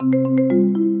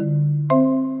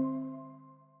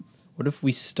What if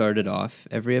we started off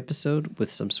every episode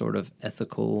with some sort of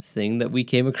ethical thing that we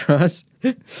came across?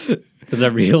 Because I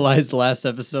realized last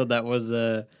episode that was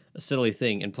a silly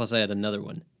thing, and plus I had another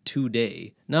one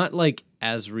today, not like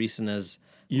as recent as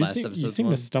last episode. You seem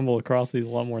to stumble across these a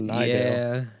lot more than I do.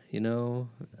 Yeah,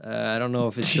 I don't know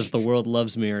if it's just the world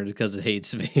loves me or because it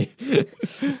hates me.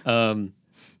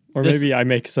 Or maybe I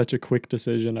make such a quick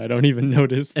decision I don't even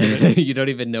notice that You don't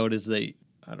even notice that.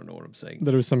 I don't know what I'm saying.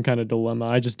 that it was some kind of dilemma.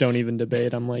 I just don't even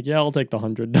debate. I'm like, yeah, I'll take the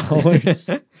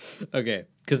 $100. Okay,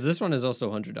 because this one is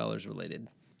also $100 related.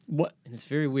 What? And it's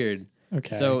very weird.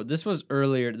 Okay. So this was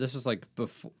earlier. This was like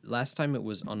before. Last time it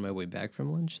was on my way back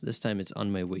from lunch. This time it's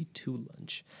on my way to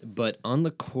lunch. But on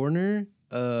the corner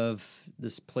of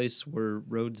this place where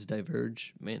roads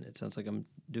diverge. Man, it sounds like I'm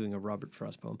doing a Robert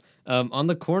Frost poem. On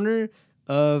the corner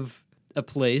of a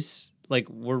place like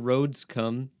where roads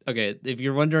come. Okay, if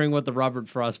you're wondering what the Robert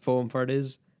Frost poem part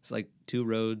is, it's like two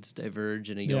roads diverge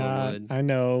in a yellow wood. I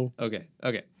know. Okay.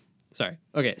 Sorry.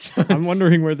 Okay. I'm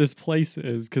wondering where this place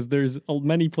is because there's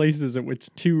many places at which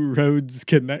two roads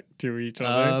connect to each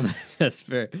other. That's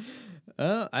fair.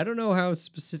 I don't know how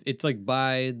specific. It's like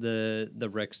by the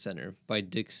rec center by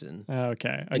Dixon.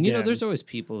 Okay. And there's always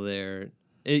people there.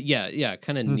 Yeah,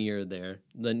 kind of near there,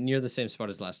 near the same spot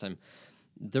as last time.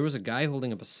 There was a guy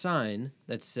holding up a sign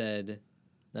that said,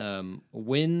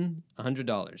 "Win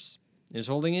 $100." He was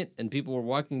holding it, and people were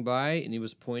walking by, and he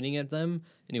was pointing at them,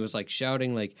 and he was like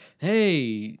shouting, like,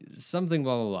 "Hey, something,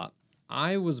 blah blah blah."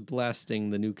 I was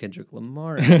blasting the new Kendrick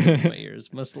Lamar in my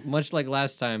ears, much like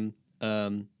last time.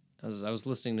 I was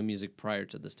listening to music prior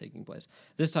to this taking place.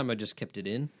 This time, I just kept it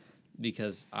in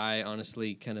because I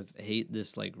honestly kind of hate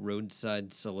this like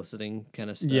roadside soliciting kind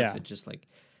of stuff. Yeah. It just like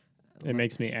It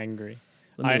makes me angry.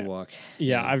 let me walk.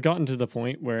 Yeah, I've gotten to the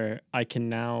point where I can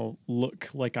now look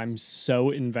like I'm so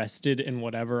invested in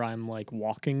whatever I'm like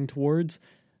walking towards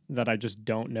that I just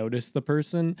don't notice the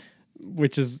person,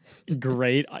 which is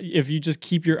great. If you just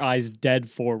keep your eyes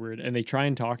dead forward and they try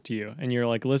and talk to you and you're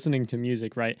like listening to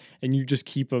music, right? And you just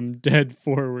keep them dead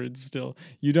forward still.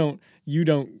 You don't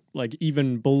like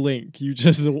even blink. You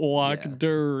just walk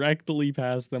directly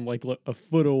past them like a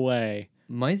foot away.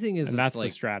 My thing is, And that's like,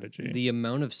 the strategy. The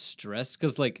amount of stress,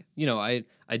 because like I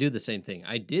do the same thing.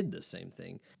 I did the same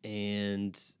thing,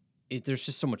 and there's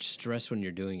just so much stress when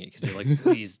you're doing it because you're like,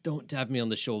 please don't tap me on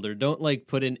the shoulder. Don't like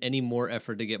put in any more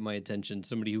effort to get my attention.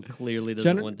 Somebody who clearly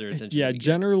doesn't want their attention. Yeah,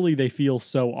 generally they feel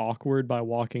so awkward by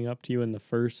walking up to you in the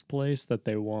first place that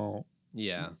they won't.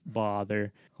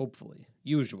 Bother. Hopefully,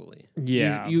 usually.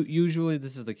 Yeah. Usually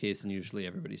this is the case, and usually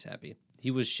everybody's happy. He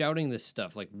was shouting this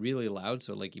stuff like really loud,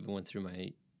 so like even went through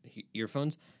my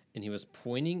earphones, and he was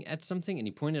pointing at something, and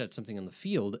he pointed at something on the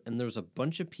field, and there was a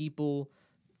bunch of people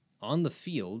on the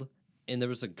field, and there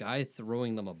was a guy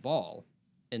throwing them a ball,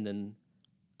 and then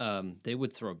they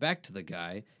would throw it back to the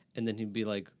guy, and then he'd be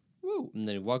like, "Woo!" and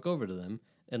then he'd walk over to them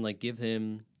and like give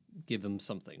him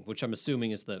something, which I'm assuming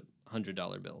is the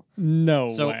 $100 bill. No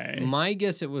way. So my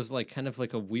guess, it was like kind of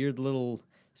like a weird little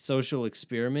social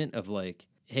experiment of like,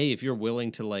 hey, if you're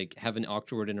willing to like have an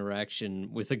awkward interaction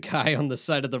with a guy on the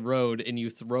side of the road and you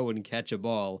throw and catch a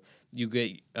ball, you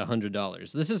get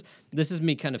 $100. This is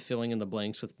me kind of filling in the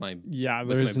blanks with my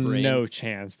there's my brain. No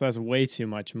chance. That's way too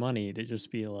much money to just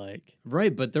be like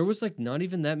right. But there was like not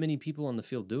even that many people on the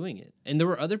field doing it, and there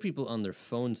were other people on their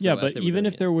phones. Yeah, but even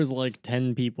if there was like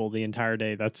 10 people the entire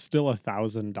day, that's still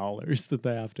 $1,000 that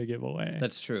they have to give away.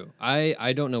 That's true.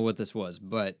 I don't know what this was,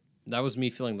 but that was me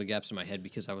filling the gaps in my head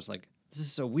because I was like, this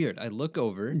is so weird. I look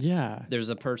over. Yeah. There's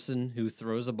a person who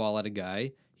throws a ball at a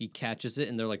guy. He catches it,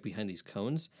 and they're like behind these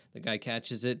cones. The guy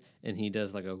catches it, and he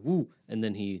does like a woo, and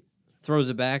then he throws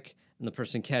it back, and the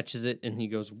person catches it, and he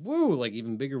goes woo, like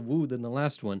even bigger woo than the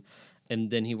last one. And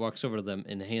then he walks over to them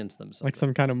and hands them something. Like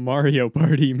some kind of Mario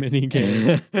Party mini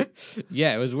game.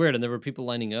 Yeah, it was weird. And there were people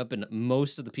lining up, and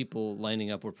most of the people lining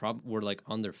up were like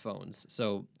on their phones.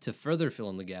 So to further fill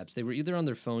in the gaps, they were either on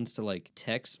their phones to like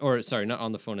text, or sorry, not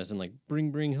on the phone as in like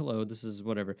bring, hello, this is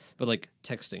whatever, but like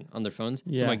texting on their phones.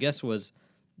 Yeah. So my guess was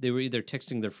they were either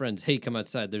texting their friends, hey, come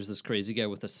outside. There's this crazy guy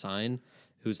with a sign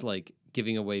who's like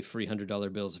giving away free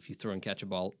 $100 bills if you throw and catch a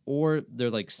ball, or they're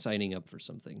like signing up for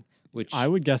something. Which I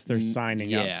would guess they're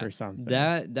signing up for something.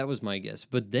 That was my guess.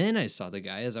 But then I saw the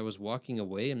guy as I was walking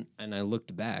away, and I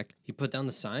looked back. He put down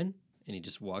the sign and he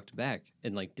just walked back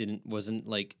and like wasn't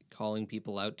like calling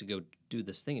people out to go do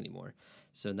this thing anymore.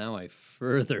 So now I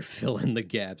further fill in the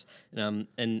gaps.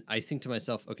 And I think to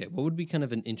myself, okay, what would be kind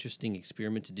of an interesting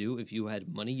experiment to do if you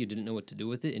had money, you didn't know what to do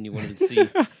with it, and you wanted to see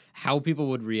how people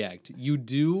would react? You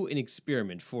do an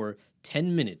experiment for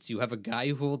 10 minutes. You have a guy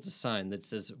who holds a sign that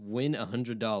says win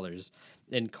 $100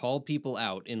 and call people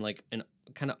out in like an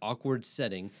kind of awkward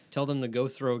setting, tell them to go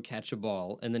catch a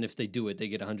ball, and then if they do it, they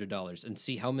get $100, and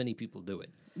see how many people do it.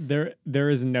 There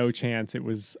is no chance it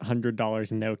was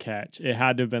 $100 no catch. It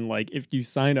had to have been like, if you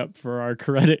sign up for our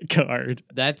credit card.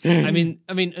 That's I mean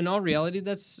in all reality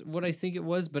that's what I think it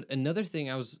was. But another thing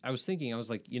I was thinking, I was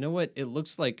like, you know what, it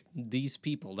looks like these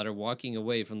people that are walking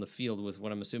away from the field with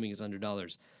what I'm assuming is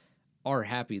 $100 are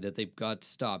happy that they got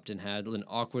stopped and had an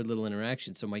awkward little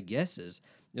interaction. So my guess is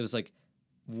it was like,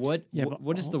 what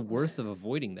is the worth of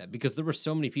avoiding that? Because there were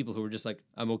so many people who were just like,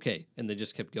 I'm okay, and they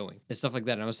just kept going and stuff like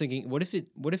that. And I was thinking, what if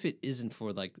it isn't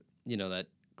for like, you know, that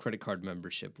credit card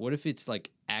membership? What if it's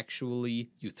like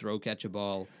actually you catch a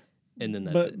ball and then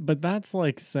that's it? But that's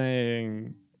like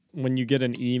saying when you get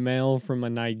an email from a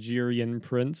Nigerian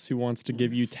prince who wants to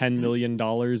give you $10 million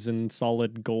in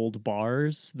solid gold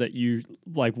bars, that you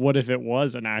like, what if it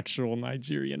was an actual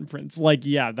Nigerian prince? Like,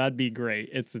 yeah, that'd be great.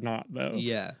 It's not though.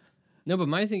 Yeah. No, but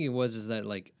my thinking is that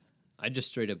like I just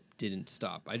straight up didn't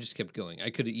stop. I just kept going.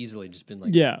 I could have easily just been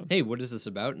like, yeah, hey, what is this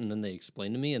about? And then they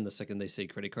explain to me, and the second they say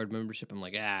credit card membership, I'm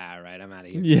like, all right, I'm out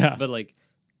of here. Yeah. But like,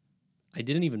 I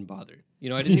didn't even bother. You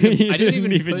know, I didn't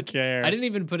even care. I didn't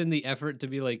even put in the effort to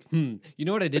be like, you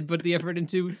know what I did put the effort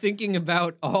into? Thinking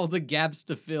about all the gaps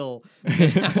to fill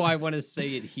and how I want to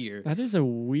say it here. That is a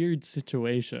weird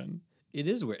situation. It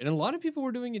is weird. And a lot of people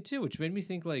were doing it too, which made me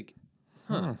think like,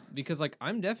 because like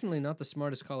I'm definitely not the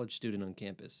smartest college student on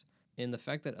campus. And the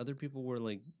fact that other people were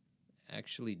like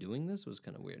actually doing this was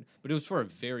kind of weird. But it was for a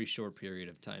very short period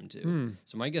of time too.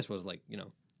 So my guess was like, you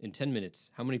know, in 10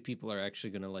 minutes, how many people are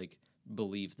actually going to like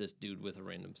believe this dude with a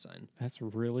random sign? That's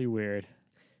really weird.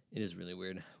 It is really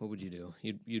weird. What would you do?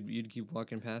 You'd keep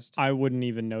walking past? I wouldn't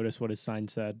even notice what his sign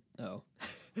said. Oh.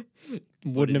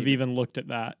 Wouldn't have even looked at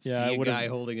that. Yeah, see a guy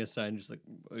holding a sign just like,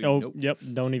 nope. Yep,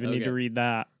 don't even need to read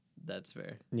that. That's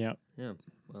fair. Yep. Yeah.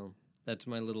 Well, that's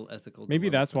my little ethical Maybe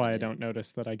that's why I don't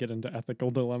notice that I get into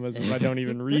ethical dilemmas is I don't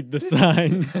even read the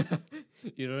signs.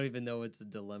 You don't even know it's a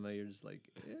dilemma. You're just like,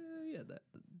 yeah,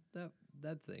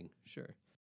 that thing. Sure.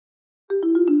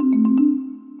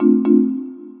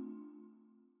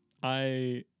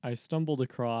 I stumbled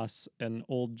across an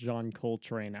old John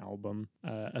Coltrane album,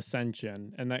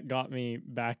 Ascension, and that got me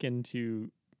back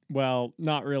into, well,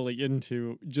 not really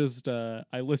into, just I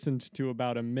listened to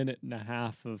about a minute and a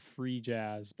half of free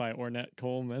jazz by Ornette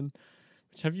Coleman.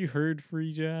 Which, have you heard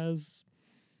free jazz?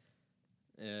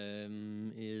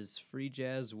 Is free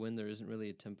jazz when there isn't really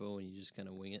a tempo and you just kind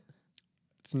of wing it?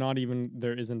 It's not even,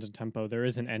 there isn't a tempo. There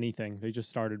isn't anything. They just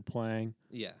started playing.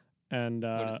 Yeah. And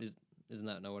isn't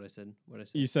that not what I said?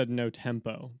 You said no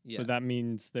tempo. Yeah. But that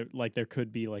means that like there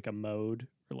could be like a mode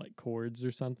or like chords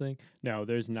or something. No,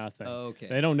 there's nothing. Oh, okay.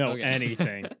 They don't know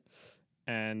anything.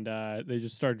 And they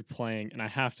just started playing, and I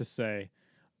have to say,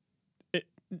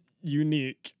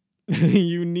 unique.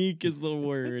 Unique is the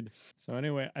word. So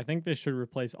anyway, I think they should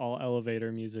replace all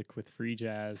elevator music with free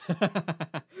jazz.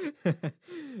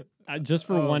 Just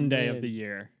for one day of the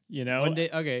year, you know? One day,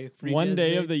 okay. One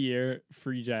day of the year,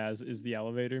 free jazz is the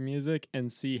elevator music,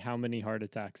 and see how many heart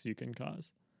attacks you can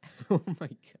cause. Oh my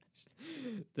gosh.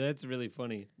 That's really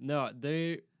funny. No,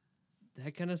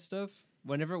 that kind of stuff,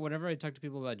 whenever I talk to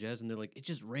people about jazz and they're like, it's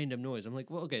just random noise. I'm like,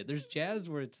 well, okay, there's jazz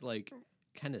where it's like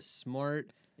kind of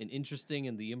smart and interesting,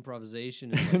 and the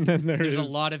improvisation, and, like, and then there's a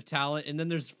lot of talent, and then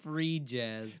there's free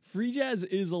jazz. Free jazz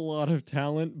is a lot of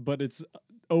talent, but it's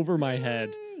over my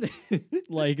head.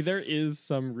 Like, there is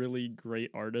some really great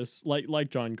artists,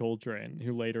 like John Coltrane,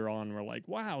 who later on were like,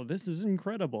 wow, this is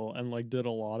incredible, and like did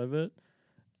a lot of it.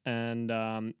 And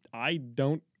I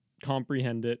don't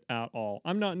comprehend it at all.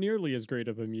 I'm not nearly as great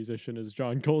of a musician as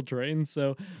John Coltrane,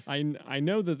 so I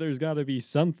know that there's got to be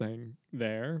something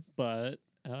there, but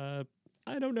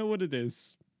I don't know what it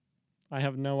is. I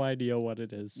have no idea what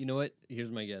it is. You know what? Here's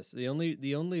my guess. The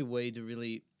only way to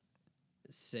really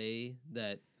say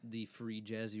that the free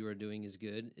jazz you are doing is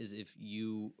good is if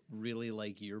you really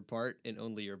like your part and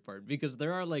only your part, because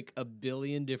there are like a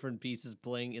billion different pieces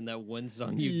playing in that one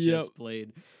song you just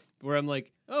played, where I'm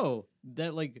like, oh,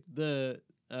 that like the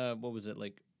what was it,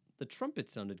 like the trumpet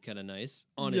sounded kind of nice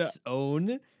on its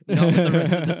own, not with the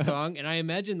rest of the song. And I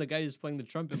imagine the guy who's playing the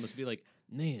trumpet must be like,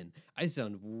 man, I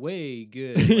sound way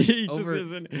good. Like, he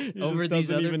over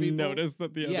these other even people. Notice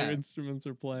that the other instruments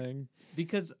are playing.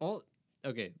 Because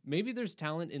maybe there's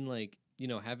talent in like, you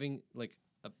know, having like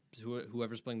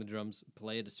whoever's playing the drums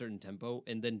play at a certain tempo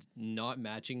and then not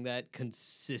matching that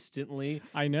consistently.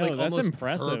 I know, like that's almost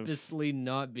impressive. Purposely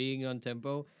not being on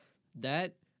tempo.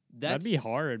 That'd be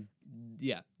hard.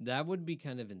 Yeah, that would be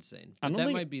kind of insane. I But don't that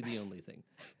think- might be the only thing.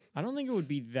 I don't think it would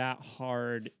be that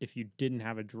hard if you didn't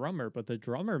have a drummer, but the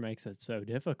drummer makes it so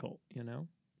difficult, you know?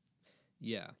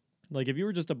 Yeah. Like if you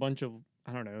were just a bunch of,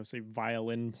 I don't know, say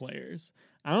violin players,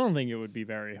 I don't think it would be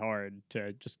very hard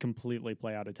to just completely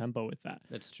play out a tempo with that.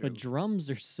 That's true. But drums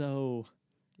are so,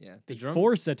 yeah. they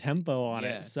force a tempo on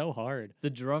Yeah. it so hard. The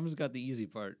drums got the easy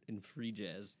part in free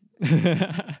jazz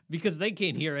because they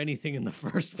can't hear anything in the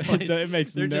first place. It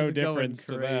makes They're no just going difference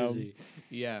to them. crazy.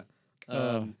 Yeah.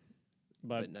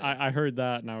 But no. I heard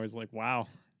that and I was like, wow.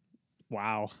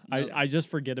 No. I just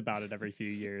forget about it every few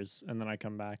years. And then I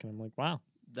come back and I'm like, wow,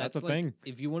 that's a like, thing.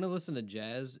 If you want to listen to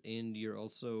jazz and you're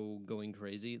also going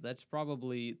crazy, that's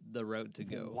probably the route to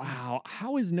go. Wow.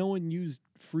 How has no one used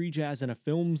free jazz in a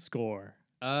film score?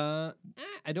 I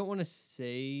don't want to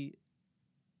say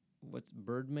what's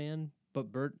Birdman, but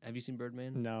have you seen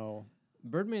Birdman? No.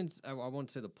 Birdman's, I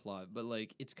won't say the plot, but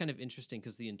like it's kind of interesting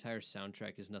because the entire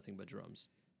soundtrack is nothing but drums.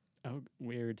 Oh,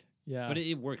 weird. Yeah. But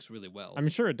it works really well. I'm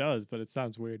sure it does, but it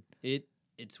sounds weird.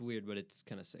 It's weird, but it's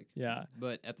kind of sick. Yeah.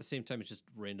 But at the same time, it's just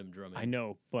random drumming. I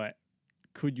know, but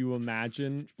could you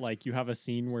imagine like you have a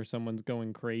scene where someone's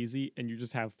going crazy and you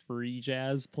just have free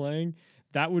jazz playing?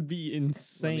 That would be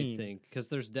insane. Let me think, because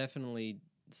there's definitely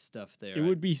stuff there. It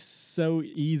would be so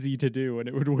easy to do and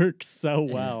it would work so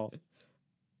well.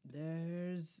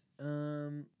 There's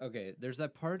there's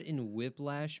that part in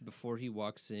Whiplash before he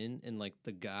walks in and like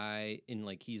the guy in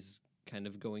like he's kind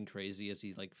of going crazy as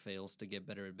he like fails to get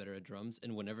better and better at drums,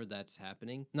 and whenever that's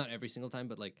happening, not every single time,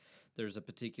 but like there's a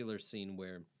particular scene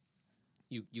where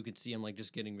you could see him like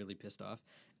just getting really pissed off,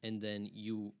 and then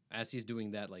as he's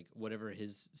doing that, like whatever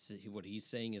what he's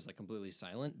saying is like completely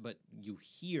silent, but you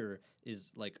hear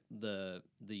is like the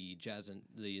jazz and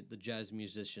the jazz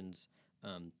musicians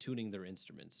tuning their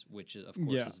instruments, which of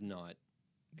course is not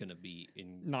gonna be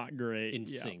not great in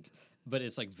sync, but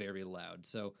it's like very loud.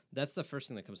 So that's the first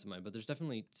thing that comes to mind. But there's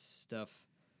definitely stuff.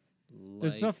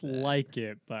 There's stuff like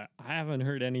it, but I haven't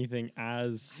heard anything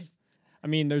as. I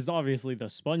mean, there's obviously the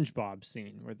SpongeBob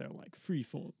scene where they're like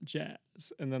freeform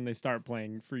jazz, and then they start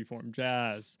playing freeform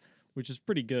jazz, which is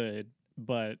pretty good,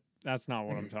 but that's not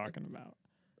what I'm talking about.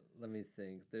 Let me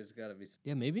think. There's got to be...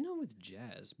 Yeah, maybe not with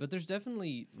jazz, but there's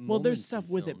definitely Well, there's stuff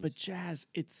with it, but jazz,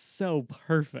 it's so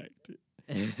perfect.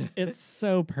 It's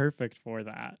so perfect for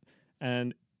that.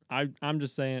 And I'm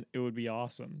just saying it would be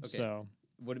awesome. Okay. So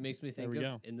what it makes me think we of,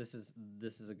 go. and this is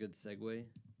a good segue,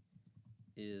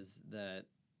 is that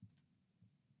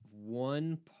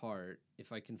one part,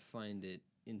 if I can find it,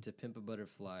 into Pimp a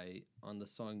Butterfly on the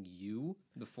song You,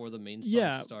 before the main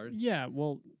song starts. Yeah,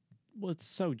 well, it's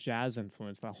so jazz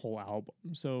influenced, that whole album.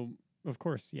 So, of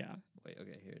course, yeah. Wait,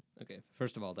 okay, here. Okay,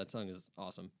 first of all, that song is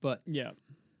awesome. But yeah,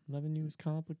 loving you is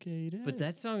complicated. But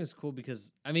that song is cool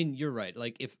because, I mean, you're right.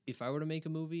 Like, if I were to make a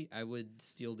movie, I would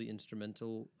steal the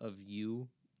instrumental of You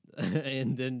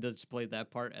and then just play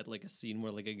that part at, like, a scene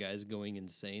where, like, a guy's going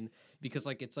insane. Because,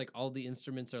 like, it's, like, all the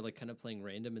instruments are, like, kind of playing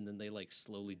random, and then they, like,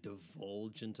 slowly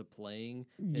divulge into playing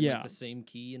in, like, the same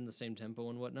key and the same tempo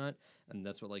and whatnot. And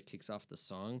that's what, like, kicks off the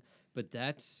song. But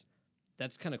that's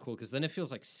kind of cool because then it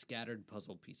feels like scattered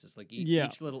puzzle pieces. Like,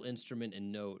 each little instrument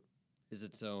and note is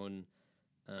its own...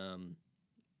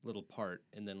 little part,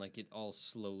 and then like it all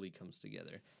slowly comes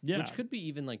together, which could be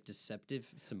even like deceptive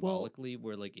symbolically,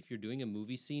 where like if you're doing a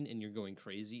movie scene and you're going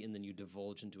crazy and then you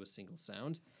divulge into a single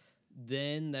sound,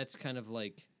 then that's kind of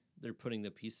like they're putting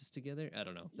the pieces together. I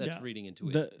don't know, that's reading into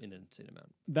it in an insane amount.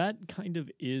 That kind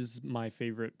of is my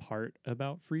favorite part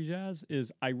about free jazz,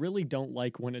 is I really don't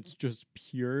like when it's just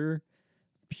pure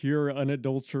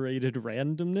unadulterated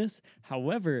randomness.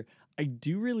 However, I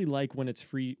do really like when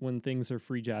things are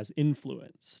free jazz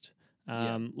influenced.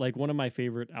 Like one of my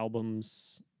favorite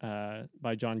albums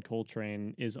by John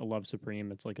Coltrane is A Love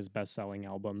Supreme. It's like his best-selling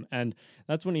album. And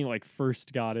that's when he like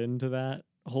first got into that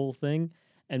whole thing.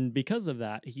 And because of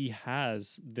that, he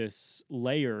has this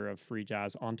layer of free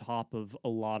jazz on top of a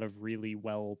lot of really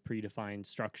well predefined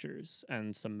structures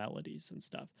and some melodies and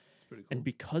stuff. Pretty cool. And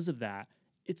because of that,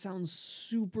 it sounds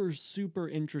super, super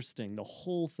interesting. The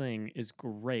whole thing is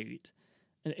great.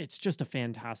 And it's just a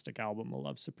fantastic album, A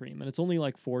Love Supreme. And it's only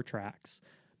like 4 tracks,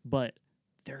 but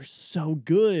they're so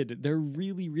good. They're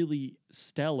really, really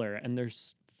stellar. And they're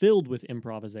filled with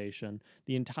improvisation.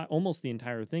 Almost the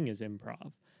entire thing is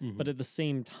improv. Mm-hmm. But at the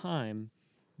same time,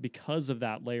 because of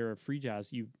that layer of free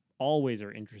jazz, you always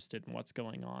are interested in what's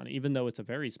going on, even though it's a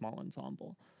very small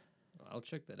ensemble. I'll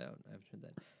check that out. I haven't heard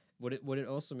that. What it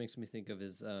also makes me think of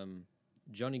is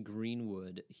Johnny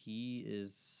Greenwood. He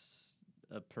is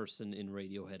a person in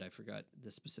Radiohead. I forgot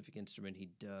the specific instrument he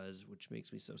does, which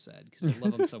makes me so sad because I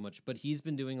love him so much. But he's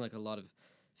been doing like a lot of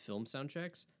film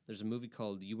soundtracks. There's a movie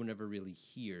called You Were Never Really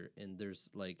Here, and there's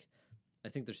like I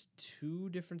think there's 2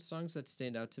 different songs that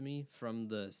stand out to me from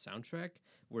the soundtrack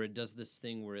where it does this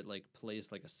thing where it like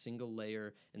plays like a single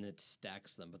layer and then it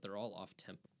stacks them, but they're all off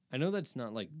tempo. I know that's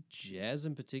not like jazz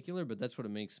in particular, but that's what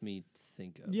it makes me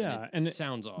think of. Yeah, and it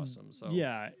sounds awesome. So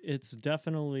yeah, it's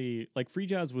definitely like free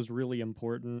jazz was really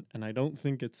important, and I don't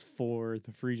think it's for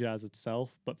the free jazz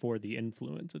itself, but for the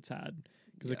influence it's had,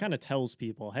 because it kind of tells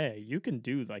people, hey, you can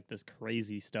do like this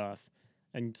crazy stuff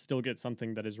and still get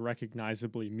something that is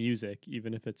recognizably music,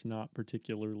 even if it's not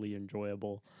particularly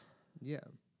enjoyable. Yeah.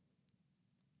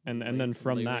 And then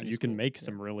from that, you can cool. make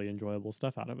some really enjoyable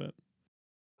stuff out of it.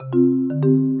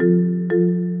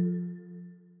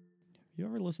 You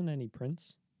ever listen to any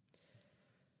Prince?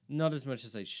 Not as much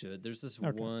as I should. There's this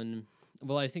one.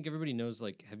 Well, I think everybody knows.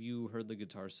 Like, have you heard the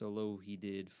guitar solo he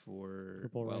did for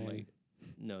Purple Rain?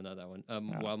 No, not that one.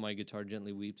 While My Guitar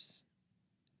Gently Weeps.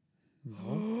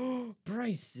 No.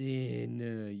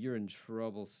 Bryson, you're in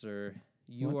trouble, sir.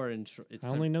 You What? are in trouble. I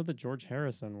only know the George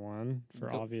Harrison one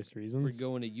for obvious reasons. We're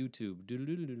going to YouTube.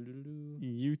 Doo-doo-doo-doo-doo-doo.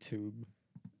 YouTube.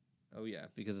 Oh yeah,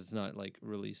 because it's not like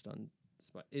released on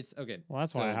Spotify. It's okay. Well,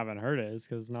 that's why I haven't heard it, is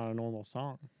because it's not a normal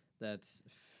song. That's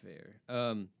fair.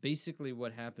 Basically,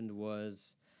 what happened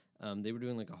was they were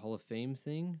doing like a Hall of Fame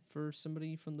thing for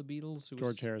somebody from the Beatles. Who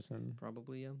George was Harrison.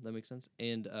 Probably, yeah, that makes sense.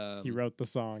 And He wrote the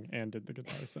song and did the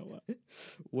guitar solo.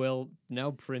 well,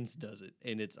 now Prince does it,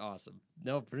 and it's awesome.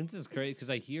 No, Prince is great because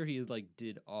I hear he like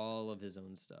did all of his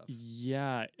own stuff.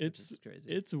 Yeah, it's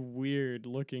crazy. It's weird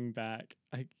looking back.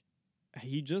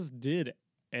 He just did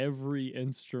every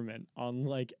instrument on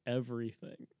like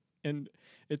everything. And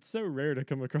it's so rare to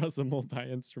come across a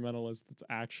multi-instrumentalist that's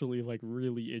actually like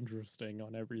really interesting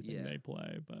on everything they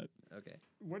play. But okay,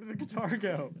 where did the guitar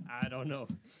go? I don't know.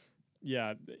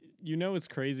 Yeah, you know it's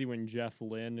crazy when Jeff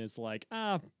Lynne is like,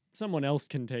 someone else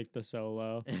can take the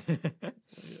solo.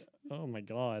 Oh my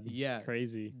god. Yeah,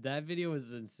 crazy. That video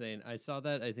was insane. I saw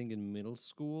that I think in middle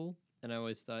school, and I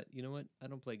always thought, you know what? I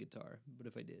don't play guitar, but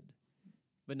if I did.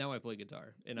 But now I play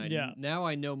guitar, and now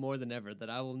I know more than ever that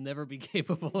I will never be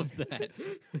capable of that.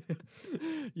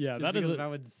 Yeah, Just that is of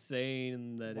how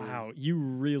insane that is. Wow, you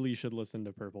really should listen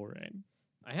to Purple Rain.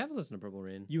 I have listened to Purple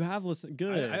Rain. You have listened.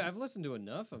 Good. I've listened to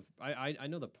enough of. I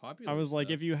know the popular. I was like,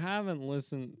 stuff. if you haven't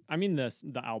listened, I mean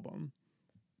the album.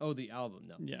 Oh, the album.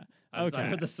 No. Yeah. I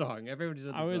heard the song. Everybody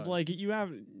said the I was song. like,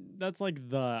 that's like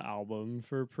the album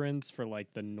for Prince for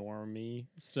like the normie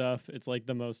stuff. It's like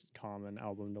the most common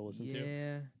album to listen to.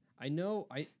 Yeah. I know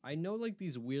like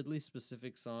these weirdly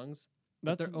specific songs.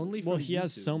 That's they're only well, from he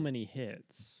has YouTube. so many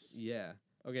hits. Yeah.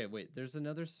 Okay, wait. There's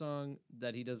another song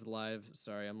that he does live.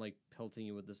 Sorry, I'm like pelting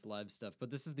you with this live stuff,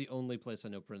 but this is the only place I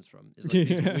know Prince from. Is like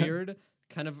these weird,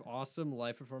 kind of awesome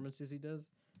live performances he does.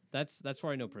 That's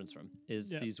where I know Prince from.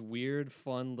 These weird,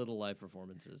 fun little live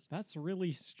performances. That's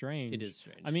really strange. It is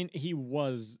strange. I mean, he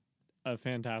was a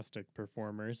fantastic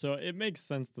performer, so it makes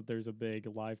sense that there's a big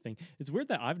live thing. It's weird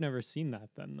that I've never seen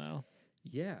that then, though.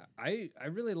 Yeah, I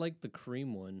really like the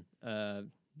Cream one.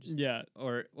 Yeah.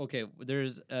 Or okay,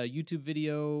 there's a YouTube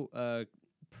video.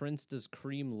 Prince does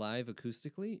Cream live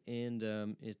acoustically,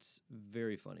 and it's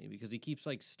very funny because he keeps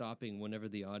like stopping whenever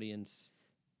the audience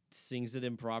sings it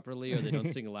improperly, or they don't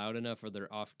sing loud enough, or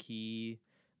they're off key,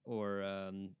 or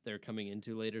they're coming in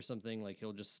too late or something. Like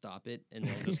he'll just stop it, and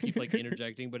they'll just keep like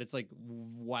interjecting. But it's like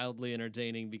wildly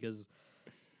entertaining because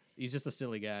he's just a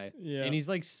silly guy, and he's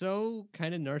like so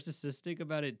kind of narcissistic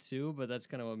about it too. But that's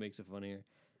kind of what makes it funnier.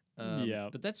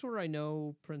 But that's where I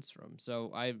know Prince from.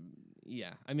 So I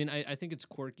mean, I think it's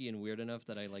quirky and weird enough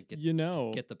that I like get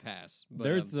the pass. But,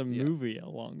 there's a movie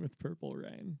along with Purple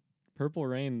Rain. Purple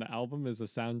Rain, the album, is a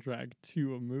soundtrack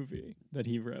to a movie that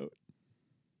he wrote.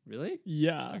 Really?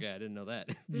 Yeah. Okay, I didn't know that.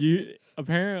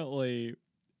 Apparently,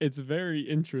 it's very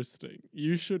interesting.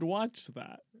 You should watch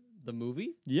that. The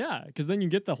movie? Yeah, because then you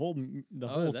get the whole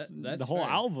fair.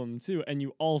 album too, and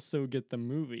you also get the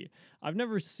movie. I've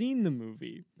never seen the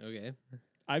movie. Okay.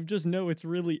 I just know it's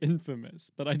really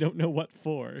infamous, but I don't know what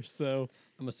for. So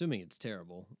I'm assuming it's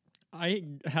terrible. I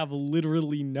have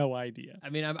literally no idea. I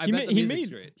mean, I bet the music's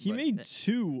great. He made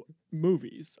 2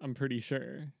 movies, I'm pretty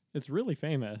sure. It's really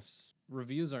famous.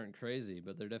 Reviews aren't crazy,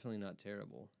 but they're definitely not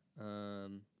terrible.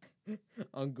 On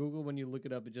Google, when you look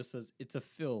it up, it just says it's a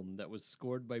film that was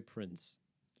scored by Prince.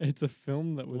 It's a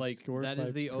film that was scored by That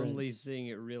is the Prince. only thing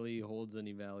it really holds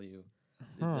any value,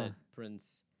 is that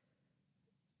Prince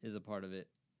is a part of it.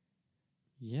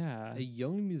 Yeah. A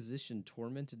young musician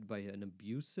tormented by an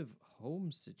abusive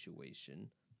home situation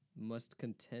must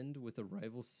contend with a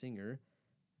rival singer.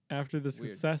 After the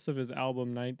Weird. success of his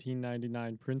album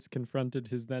 1999, Prince confronted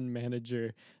his then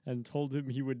manager and told him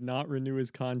he would not renew his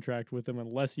contract with him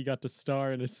unless he got to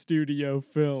star in a studio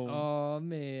film. Oh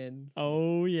man.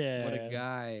 Oh, yeah. What a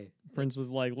guy. Prince was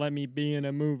like, let me be in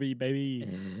a movie, baby.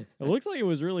 It looks like it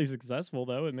was really successful,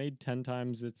 though. It made 10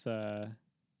 times its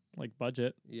like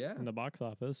budget Yeah. in the box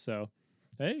office. So,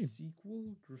 hey,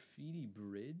 Sequel Graffiti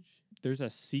Bridge. there's a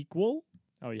sequel.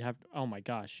 Oh, you have. Oh my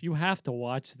gosh, you have to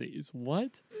watch these.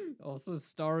 What? Also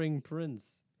starring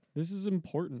Prince. This is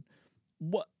important.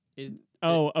 What? It,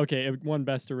 Oh, okay. It won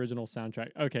Best Original Soundtrack.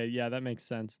 Okay, yeah, that makes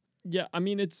sense. Yeah, I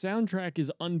mean, its soundtrack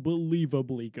is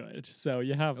unbelievably good. So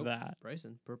you have Oh. that.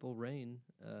 Bryson, Purple Rain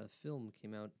film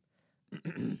came out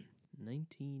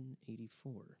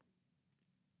 1984.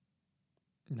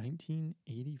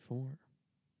 1984.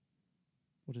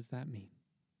 What does that mean?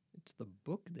 It's the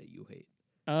book that you hate.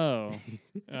 Oh,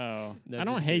 oh. No, I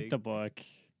don't just hate kidding. the book.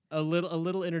 A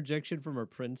little interjection from our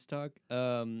Prince talk.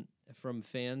 From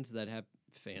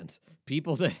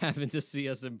people that happen to see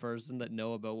us in person that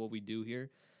know about what we do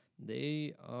here.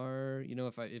 They are,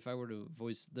 if I were to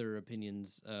voice their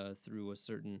opinions through a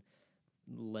certain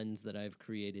lens that I've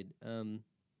created, I don't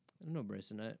know,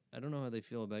 Bryson. I don't know how they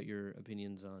feel about your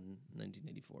opinions on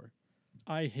 1984.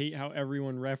 I hate how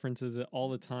everyone references it all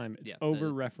the time. It's Yeah,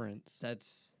 over referenced.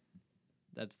 That's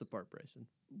the part, Bryson.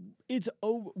 It's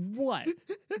over. What?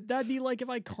 That'd be like if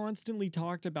I constantly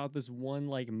talked about this one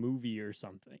like movie or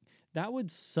something. That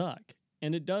would suck.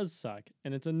 And it does suck.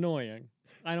 And it's annoying.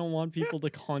 I don't want people to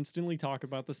constantly talk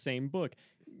about the same book.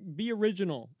 Be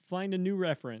original. Find a new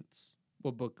reference.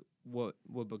 What book? What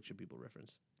book should people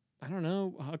reference? I don't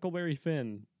know. Huckleberry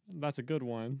Finn. That's a good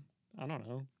one. I don't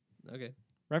know. Okay.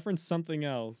 Reference something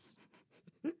else.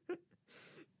 I'm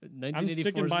 1984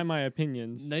 sticking by my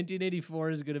opinions. 1984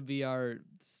 is going to be our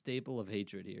staple of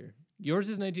hatred here. Yours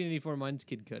is 1984, mine's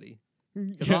Kid Cudi.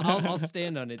 Because I'll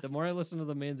stand on it. The more I listen to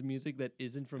the man's music that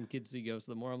isn't from Kids See Ghosts,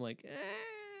 the more I'm like,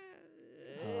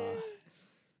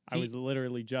 I was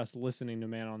literally just listening to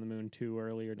Man on the Moon 2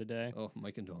 earlier today. oh,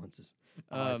 my condolences.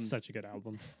 It's such a good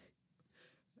album.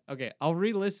 Okay, I'll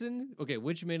re-listen. Okay,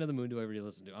 which Man on the Moon do I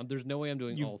re-listen to? There's no way I'm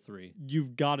doing all three.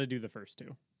 You've got to do the first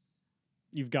two.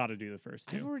 You've got to do the first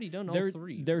two. I've already done all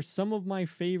three. They're some of my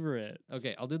favorites.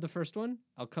 Okay, I'll do the first one.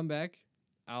 I'll come back.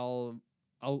 I'll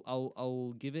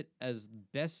give it as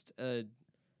best a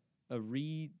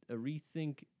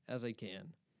rethink as I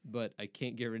can, but I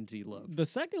can't guarantee love. The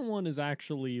second one is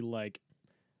actually like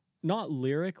not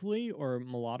lyrically or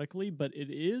melodically, but it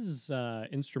is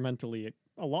instrumentally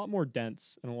a lot more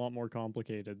dense and a lot more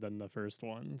complicated than the first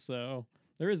one. So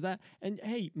there is that. And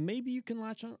hey, maybe you can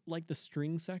latch on, like the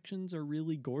string sections are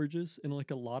really gorgeous in like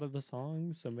a lot of the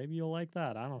songs, so maybe you'll like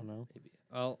that. I don't know. Maybe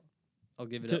I'll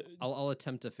give it. I'll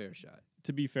attempt a fair shot.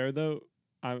 To be fair though,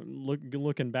 I'm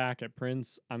looking back at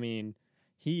Prince. I mean,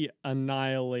 he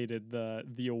annihilated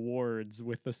the awards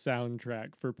with the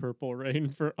soundtrack for Purple Rain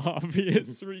for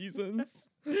obvious reasons.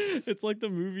 It's like the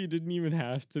movie didn't even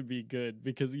have to be good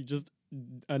because he just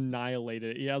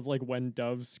annihilated it. He has like When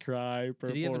Doves Cry, Purple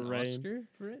Rain. Did he have an Oscar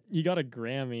for it? He got a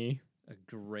Grammy. A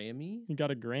Grammy? He got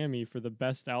a Grammy for the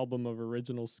best album of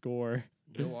original score.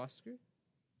 No Oscar?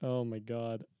 Oh my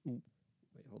god. Wait,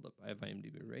 hold up. I have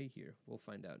IMDb right here. We'll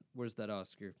find out. Where's that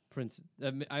Oscar? Prince.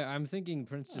 I'm thinking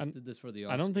Prince did this for the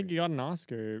Oscar. I don't think he got an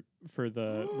Oscar for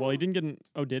the. Well, he didn't get an.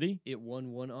 Oh, did he? It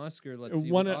won one Oscar. Let's see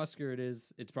won what Oscar it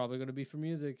is. It's probably going to be for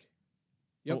music.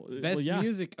 Yep. Well, Best yeah.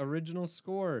 music, original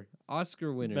score,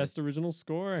 Oscar winner. Best original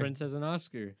score. Prince has an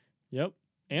Oscar. Yep,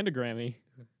 and a Grammy.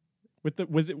 With the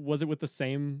was it with the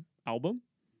same album?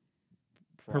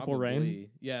 Purple Rain? Probably.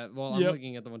 Yeah, well, I'm Yep.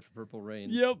 looking at the one for Purple Rain.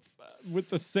 Yep, with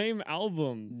the same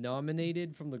album.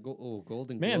 Nominated from the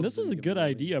Golden Man, Globes. this was a didn't give good him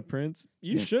any. idea, Prince.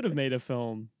 You should have made a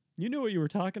film. You knew what you were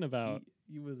talking about.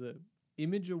 He was a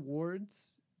Image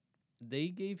Awards. They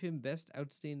gave him Best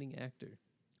Outstanding Actor.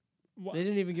 Wha- They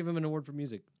didn't even give him an award for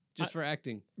music, just for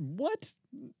acting. What?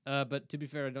 But to be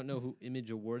fair, I don't know who Image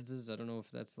Awards is. I don't know if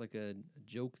that's like a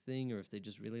joke thing or if they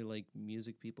just really like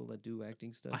music people that do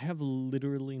acting stuff. I have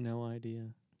literally no idea.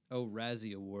 Oh,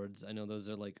 Razzie Awards. I know those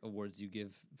are like awards you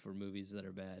give for movies that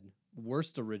are bad.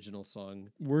 Worst Original Song.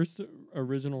 Worst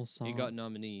original song. He got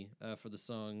nominee for the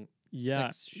song yeah.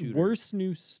 Sex Shooter. Worst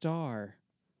new star.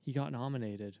 He got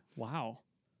nominated. Wow.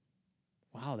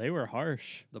 Wow, they were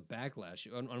harsh. The backlash.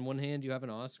 On one hand, you have an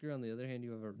Oscar. On the other hand,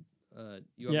 you have a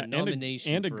Yeah, a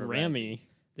nomination and a for Grammy. Razzie.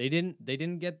 They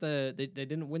didn't get they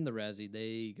didn't win the Razzie.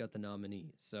 They got the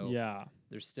nominee. So Yeah.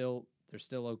 they're still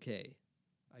okay,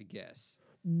 I guess.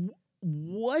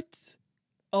 What?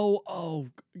 Oh,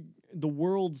 the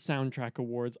World Soundtrack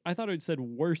Awards. I thought it said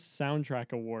Worst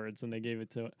Soundtrack Awards, and they gave it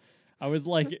to it. I was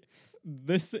like,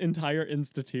 this entire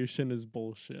institution is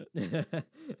bullshit.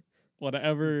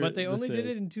 Whatever. But they only this did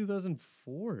is. it in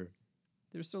 2004.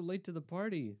 They're so late to the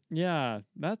party. Yeah,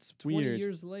 that's 20 weird.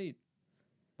 years late.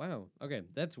 Wow. Okay,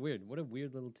 that's weird. What a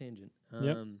weird little tangent.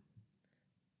 Yep.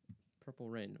 Purple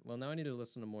Rain. Well, now I need to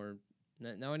listen to more.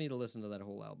 Now I need to listen to that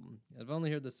whole album. I've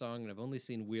only heard the song and I've only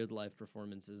seen weird live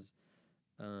performances.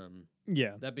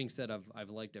 Yeah. That being said, I've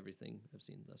liked everything I've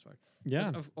seen thus far.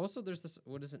 Yeah. Also, there's this.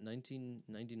 What is it?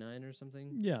 1999 or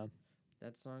something. Yeah.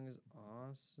 That song is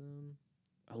awesome.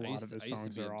 A lot of his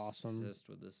songs are awesome. Obsessed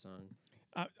with this song.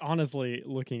 Honestly,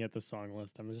 looking at the song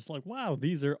list, I'm just like, wow,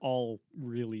 these are all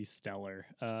really stellar.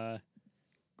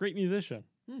 Great musician.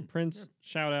 Prince,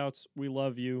 shout outs. We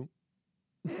love you.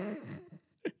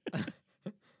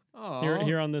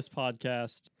 Here on this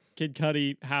podcast, Kid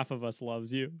Cudi, half of us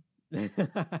loves you.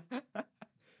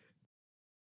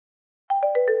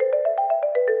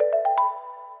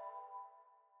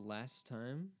 Last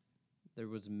time, there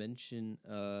was mention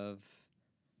of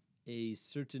a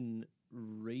certain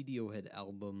Radiohead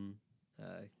album,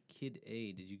 Kid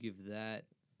A. Did you give that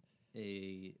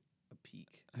a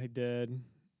peek? I did.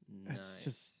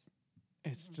 Nice.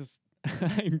 It's just,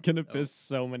 I'm gonna piss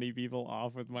so many people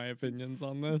off with my opinions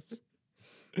on this.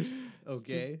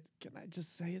 Okay. Can I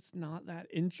just say it's not that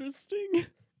interesting?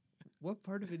 What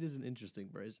part of it isn't interesting,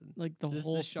 Bryson? Like the This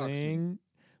whole shocks me. thing.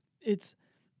 It's,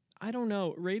 I don't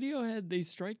know. Radiohead, they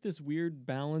strike this weird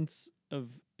balance of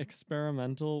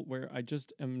experimental where I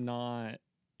just am not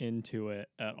into it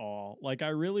at all. Like I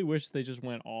really wish they just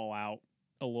went all out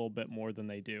a little bit more than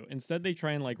they do. Instead, they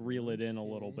try and like reel it in a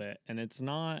little bit, and it's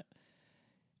not.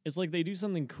 It's like they do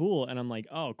something cool, and I'm like,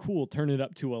 oh, cool, turn it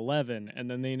up to 11, and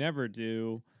then they never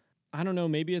do. I don't know.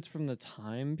 Maybe it's from the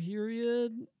time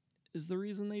period is the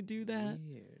reason they do that.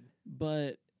 Weird.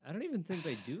 But I don't even think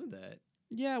they do that.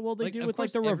 yeah, well, they Like, do of with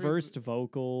like course, the reversed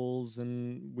vocals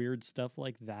and weird stuff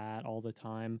like that all the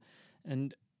time,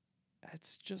 and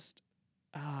it's just.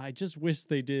 I just wish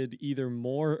they did either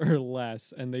more or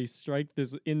less, and they strike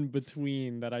this in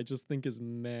between that I just think is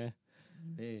meh.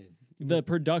 Man. The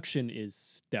production is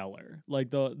stellar.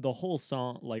 Like the whole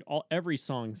song, like every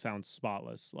song sounds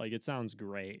spotless. Like it sounds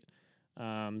great.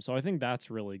 So I think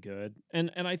that's really good, and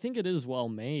I think it is well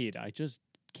made. I just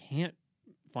can't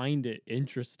find it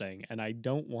interesting, and I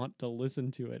don't want to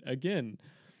listen to it again.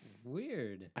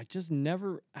 Weird. I just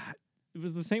never. It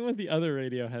was the same with the other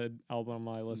Radiohead album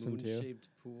I listened to. Moon-shaped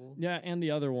pool. Yeah, and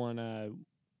the other one,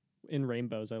 In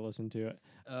Rainbows, I listened to it.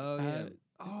 Oh yeah.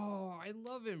 Oh, I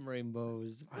love In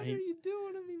Rainbows. What are you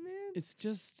doing to me, man? It's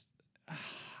just,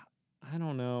 I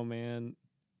don't know, man.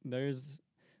 There's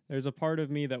a part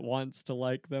of me that wants to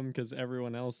like them because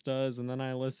everyone else does, and then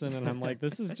I listen and I'm like,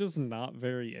 this is just not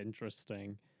very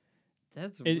interesting.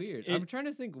 That's weird. I'm trying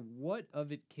to think, what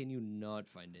of it can you not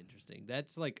find interesting?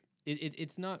 That's like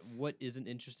it's not what isn't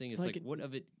interesting. It's like what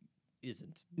of it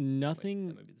isn't. Nothing.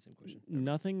 Wait, that might be the same question.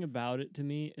 Nothing about it to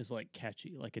me is like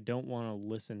catchy. Like I don't want to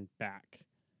listen back.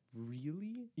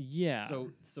 Really? Yeah.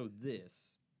 So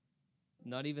this,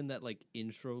 not even that like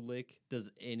intro lick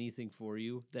does anything for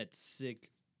you. That sick.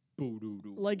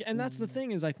 Like, and that's the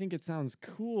thing is, I think it sounds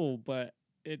cool, but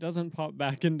it doesn't pop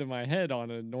back into my head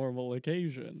on a normal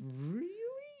occasion. Really?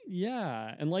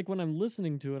 Yeah, and like when I'm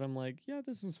listening to it, I'm like, yeah,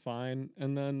 this is fine,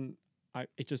 and then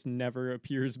it just never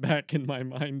appears back in my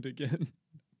mind again.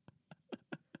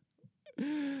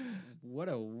 What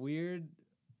a weird.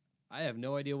 I have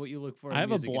no idea what you look for. I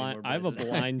have a Bryson.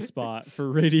 blind spot for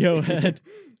Radiohead.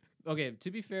 Okay,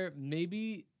 to be fair,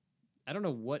 maybe I don't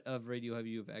know what of Radiohead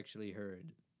you've actually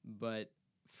heard, but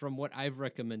from what I've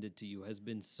recommended to you has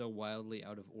been so wildly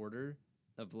out of order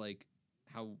of like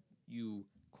how you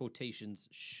quotations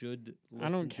should listen I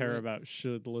don't to care it. about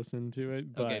should listen to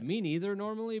it, but Okay, me neither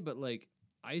normally, but like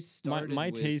I started my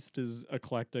with, taste is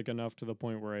eclectic enough to the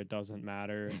point where it doesn't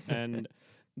matter, and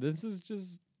this is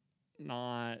just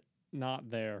not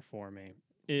there for me.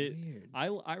 Weird.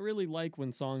 I really like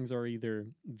when songs are either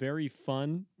very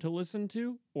fun to listen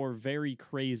to or very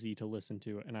crazy to listen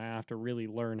to, and I have to really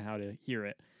learn how to hear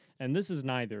it. And this is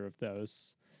neither of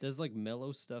those. Does like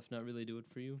mellow stuff not really do it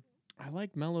for you? I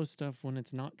like mellow stuff when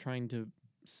it's not trying to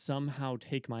somehow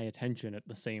take my attention at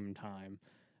the same time.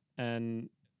 And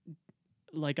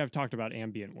like I've talked about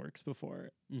ambient works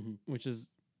before, which is,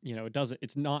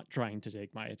 it's not trying to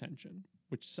take my attention,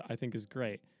 which I think is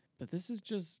great. But this is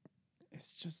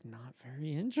it's just not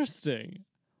very interesting.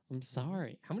 I'm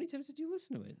sorry. How many times did you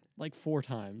listen to it? Like 4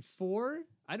 times. 4?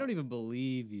 I don't even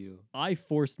believe you. I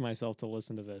forced myself to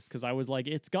listen to this because I was like,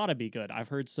 it's got to be good. I've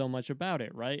heard so much about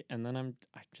it, right? And then I'm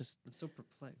so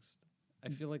perplexed. I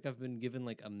feel like I've been given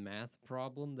like a math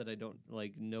problem that I don't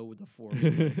like know the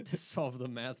formula to solve the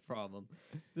math problem.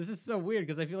 This is so weird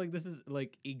because I feel like this is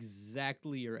like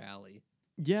exactly your alley.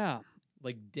 yeah.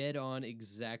 Like dead on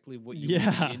exactly what you would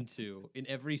Yeah. be into in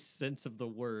every sense of the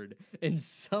word. And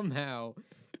somehow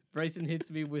Bryson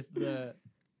hits me with the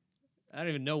I don't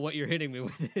even know what you're hitting me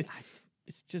with it.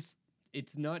 It's just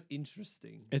It's not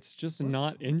interesting. It's just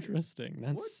not interesting.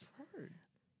 That's What part?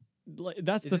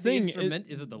 that's Is the it the thing. instrument?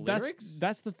 Is it the lyrics?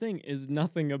 That's the thing. Is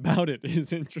nothing about it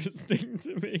is interesting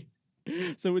to me.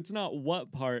 So it's not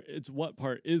what part. It's what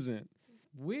part isn't.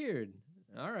 Weird.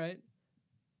 All right.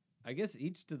 I guess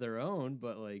each to their own,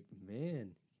 but like,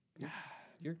 man,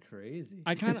 you're crazy.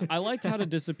 I liked How to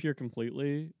Disappear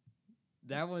Completely.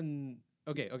 That one.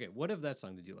 Okay. What of that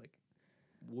song did you like?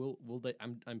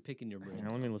 I'm picking your brain. Hang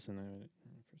on, let me listen to it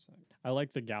for a second. I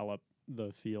like the gallop,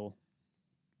 the feel.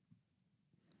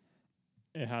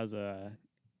 It has a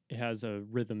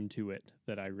rhythm to it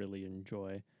that I really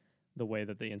enjoy. The way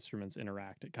that the instruments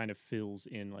interact, it kind of fills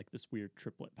in like this weird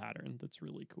triplet pattern that's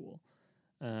really cool.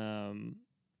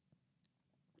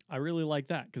 I really like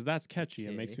that because that's catchy.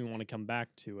 It makes me want to come back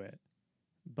to it.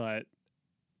 But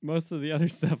most of the other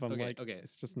stuff, I'm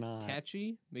it's just not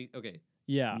Catchy. Okay.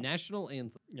 Yeah. National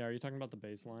anthem. Yeah. Are you talking about the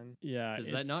bass line? Yeah.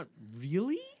 Is that not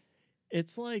really?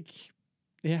 It's like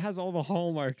it has all the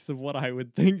hallmarks of what I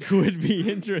would think would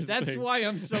be interesting. That's why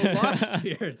I'm so lost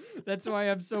here. That's why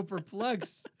I'm so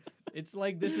perplexed. It's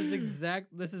like this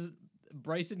is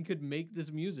Bryson could make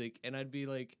this music and I'd be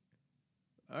like,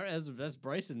 all right, that's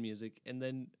Bryson music. And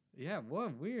then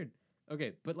whoa, weird.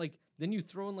 Okay, but like then you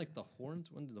throw in like the horns.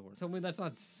 When do the horns? Tell me that's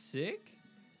not sick?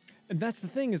 And that's the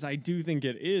thing is I do think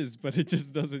it is, but it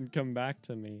just doesn't come back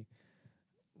to me.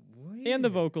 Weird. And the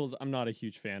vocals, I'm not a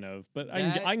huge fan of, but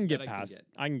I can get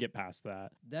past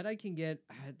that. That I can get.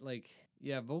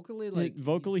 Vocally,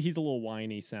 vocally, he's a little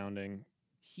whiny sounding.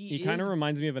 He kind of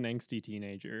reminds me of an angsty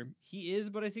teenager. He is,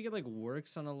 but I think it like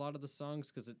works on a lot of the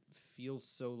songs because it feels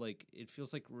so like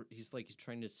he's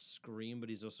trying to scream, but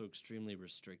he's also extremely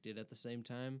restricted at the same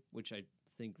time, which I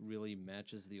think really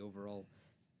matches the overall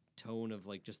tone of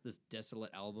like just this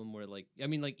desolate album. Where like I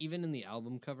mean, like even in the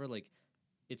album cover, like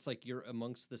it's like you're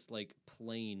amongst this like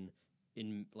plain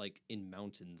in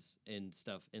mountains and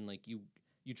stuff, and like you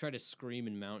try to scream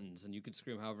in mountains, and you can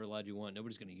scream however loud you want.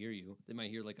 Nobody's gonna hear you. They might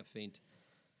hear like a faint.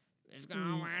 It's going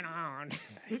on.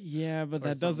 Yeah, but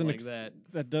that doesn't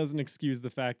that doesn't excuse the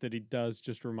fact that he does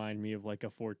just remind me of like a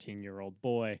 14-year-old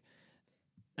boy,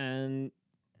 and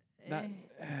that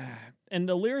and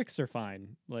the lyrics are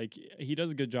fine. Like he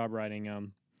does a good job writing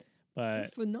them, but they're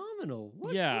phenomenal.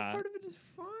 What part of it is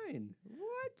fine?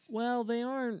 What? Well, they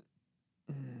aren't.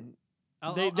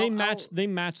 They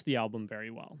match the album very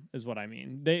well, is what I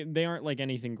mean. They aren't like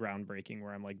anything groundbreaking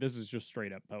where I'm like, this is just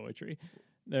straight up poetry.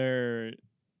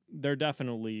 They're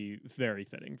definitely very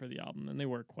fitting for the album, and they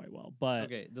work quite well. But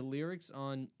okay, the lyrics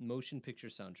on Motion Picture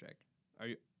Soundtrack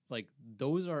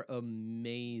those are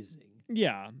amazing.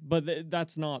 Yeah, but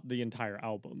that's not the entire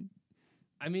album.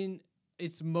 I mean,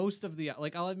 it's most of the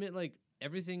I'll admit, like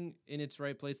everything in its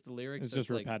right place. The lyrics it's just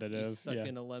repetitive. Like, suck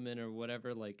in a lemon or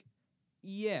whatever. Like,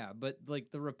 yeah, but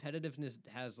like the repetitiveness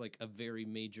has like a very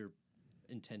major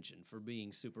intention for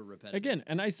being super repetitive. Again,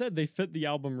 and I said they fit the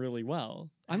album really well.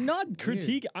 I'm not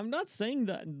I'm not saying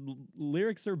that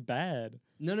lyrics are bad.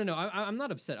 No. I'm not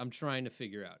upset. I'm trying to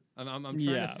figure out. I'm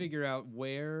trying to figure out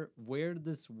where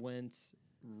this went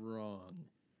wrong.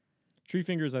 Tree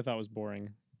Fingers I thought was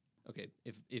boring. Okay,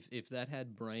 if that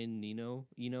had Brian Eno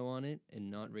on it and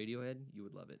not Radiohead, you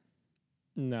would love it.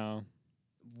 No.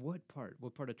 What part?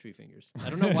 What part of Tree Fingers? I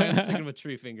don't know why I'm sticking with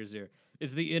Tree Fingers here.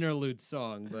 It's the interlude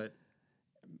song, but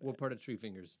what part of Tree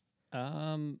Fingers?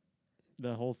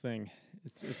 The whole thing.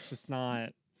 It's just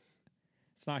not.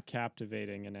 It's not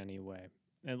captivating in any way.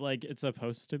 And like it's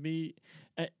supposed to be.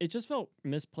 It just felt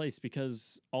misplaced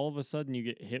because all of a sudden you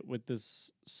get hit with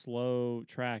this slow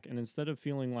track, and instead of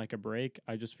feeling like a break,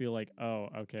 I just feel like, oh,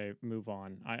 okay, move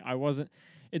on. I wasn't.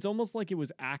 It's almost like it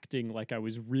was acting like I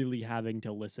was really having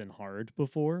to listen hard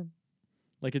before.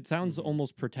 Like it sounds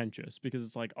almost pretentious because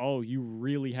it's like, oh, you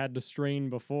really had to strain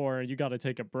before, and you got to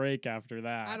take a break after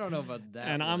that. I don't know about that.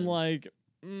 And I'm like,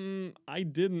 I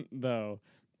didn't though.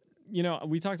 You know,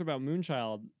 we talked about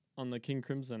Moonchild on the King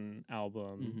Crimson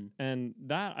album, and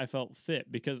that I felt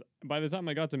fit because by the time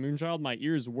I got to Moonchild, my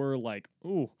ears were like,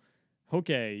 ooh,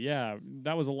 okay, yeah,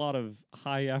 that was a lot of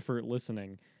high effort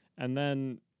listening. And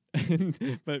then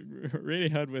But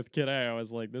Radiohead with Kid A, I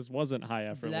was like, this wasn't high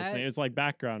effort That- listening. It's like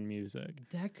background music.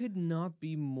 That could not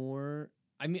be more.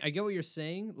 I mean, I get what you're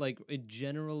saying. Like, it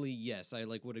generally, yes, I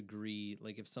like would agree.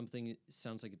 Like, if something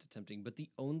sounds like it's attempting, but the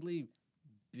only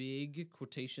big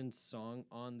quotation song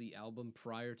on the album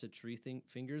prior to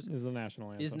Fingers Is the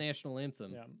national anthem. is National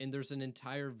Anthem, Yeah. and there's an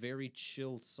entire very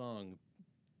chill song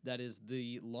that is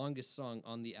the longest song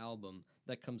on the album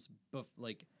that comes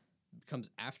comes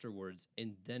afterwards,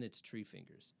 and then it's Tree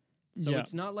Fingers. So Yeah.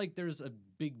 it's not like there's a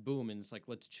big boom and it's like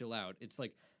let's chill out. It's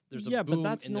like there's a Yeah, boom but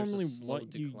that's and there's normally a slow what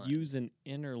decline. you use an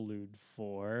interlude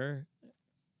for.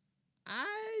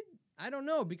 I don't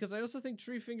know, because I also think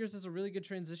Tree Fingers is a really good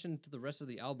transition to the rest of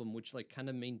the album, which like kind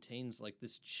of maintains like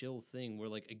this chill thing where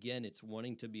like again it's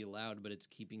wanting to be loud, but it's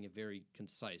keeping it very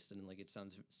concise and like it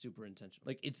sounds super intentional.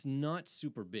 Like it's not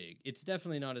super big. It's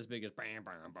definitely not as big as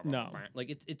No. Like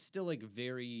it's still like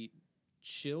very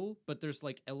chill, but there's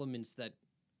like elements that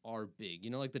are big.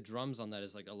 You know, like the drums on that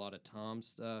is like a lot of tom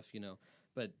stuff, you know,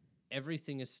 but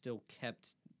everything is still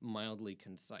kept mildly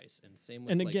concise, and same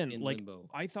with And like, again, in like Limbo.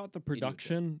 I thought the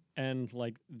production and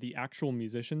like the actual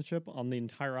musicianship on the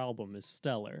entire album is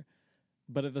stellar,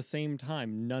 but at the same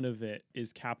time, none of it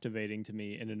is captivating to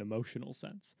me in an emotional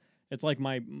sense. It's like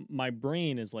my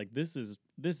brain is like this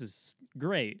is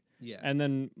great, Yeah. and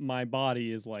then my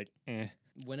body is like eh.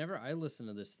 Whenever I listen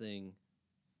to this thing,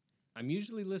 I'm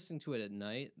usually listening to it at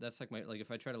night. That's like my like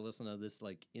if I try to listen to this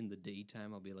like in the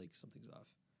daytime, I'll be like something's off.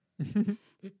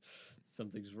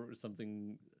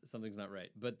 something's not right.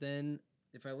 But then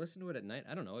if I listen to it at night,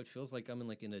 I don't know, it feels like I'm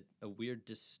in a weird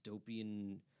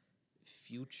dystopian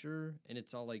future, and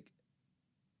it's all like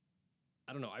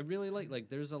I don't know. I really like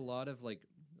there's a lot of like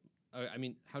I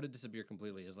mean, How to Disappear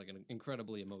Completely is like an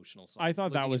incredibly emotional song. I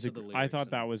thought that Looking was into the I lyrics thought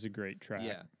and- that was a great track.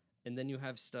 yeah. And then you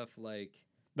have stuff like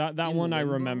That In one I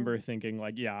Limbo? remember thinking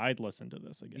like, yeah, I'd listen to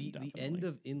this again. the definitely. end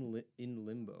of In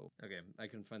Limbo. Okay, I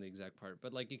couldn't find the exact part,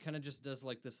 but like it kind of just does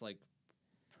like this like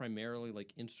primarily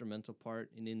like instrumental part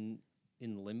in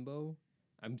Limbo.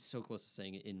 I'm so close to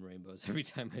saying it in Rainbows every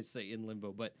time I say In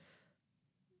Limbo, but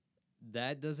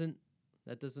that doesn't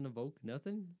evoke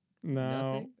nothing. no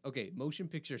Nothing. Okay, motion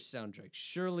picture soundtrack.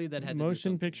 Surely that had to do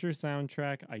motion something. picture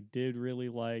soundtrack I did really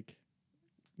like.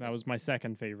 That was my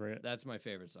second favorite. That's my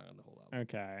favorite song on the whole album.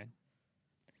 Okay.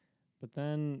 But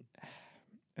then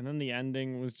the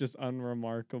ending was just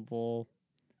unremarkable.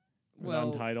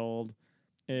 Well, Untitled.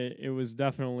 It was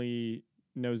definitely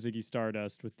no Ziggy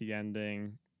Stardust with the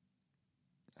ending.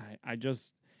 I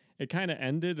just it kind of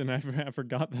ended and I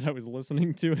forgot that I was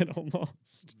listening to it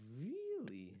almost.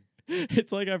 really?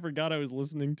 It's like I forgot I was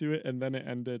listening to it and then it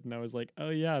ended and I was like, "Oh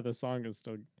yeah, the song is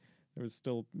still there was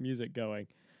still music going."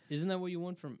 Isn't that what you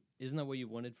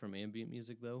wanted from ambient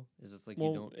music though? Is it like Well,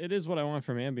 you don't it is what I want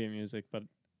from ambient music, but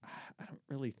I don't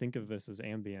really think of this as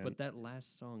ambient. But that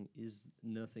last song is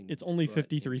nothing. It's only but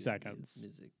 53 ambient seconds.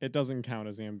 Music. It doesn't count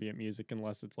as ambient music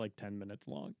unless it's like 10 minutes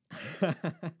long.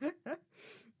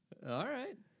 All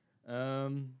right.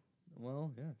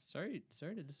 Well, yeah. Sorry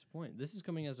to disappoint. This is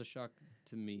coming as a shock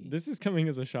to me. This is coming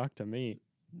as a shock to me.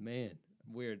 Man,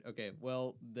 weird. Okay.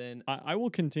 Well, then I will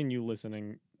continue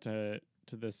listening to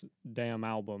this damn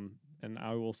album, and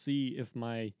I will see if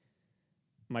my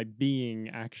being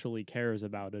actually cares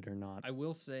about it or not. I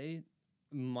will say,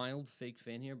 mild fake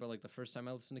fan here, but like the first time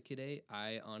I listened to Kid A,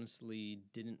 I honestly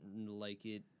didn't like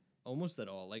it almost at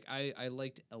all. Like I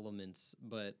liked elements,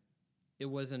 but it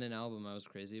wasn't an album I was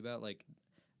crazy about. Like,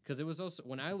 because it was also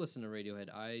when I listened to Radiohead,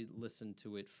 I listened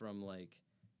to it from like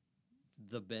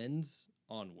the Bends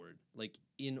onward, like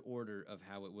in order of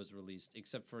how it was released,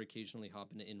 except for occasionally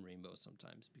hopping to In Rainbows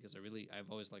sometimes because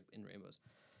I've always liked In Rainbows.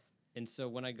 And so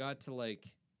when I got to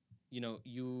like,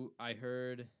 I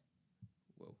heard,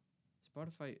 whoa,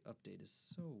 Spotify update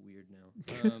is so weird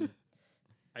now.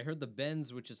 I heard the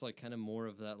Bends, which is like kind of more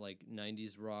of that like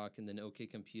 90s rock, and then OK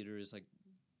Computer is like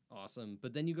awesome.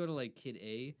 But then you go to like Kid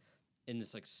A, and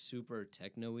it's like super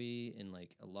techno-y and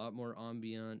like a lot more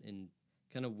ambient and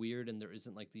kind of weird, and there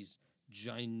isn't like these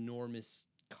ginormous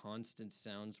constant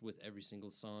sounds with every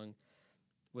single song.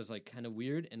 Was like kind of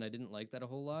weird, and I didn't like that a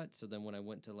whole lot. So then when I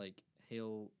went to like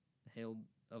Hail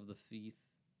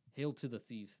to the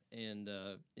Thief and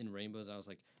In Rainbows, I was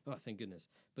like, oh, thank goodness.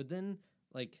 But then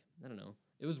like I don't know,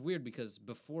 it was weird because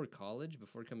before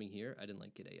coming here, I didn't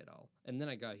like Kid A at all, and then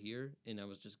I got here and I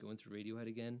was just going through Radiohead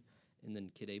again, and then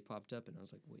Kid A popped up, and I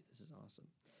was like, wait, this is awesome.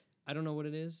 I don't know what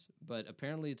it is, but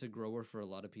apparently it's a grower for a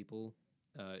lot of people.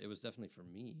 It was definitely for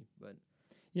me, but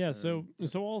Yeah, so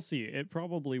I'll see. It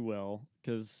probably will,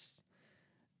 because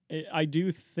I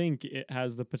do think it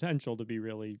has the potential to be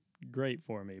really great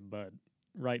for me, but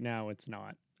right now it's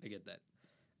not. I get that.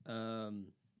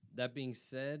 That being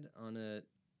said,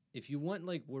 if you want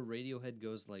like where Radiohead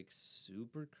goes like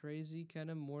super crazy, kind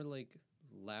of more like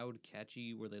loud,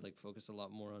 catchy, where they like focus a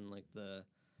lot more on like the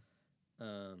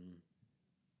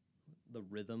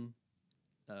rhythm.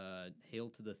 Hail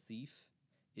to the Thief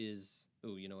is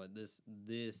you know what, this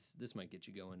might get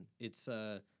you going. It's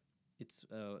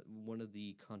one of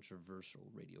the controversial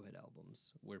Radiohead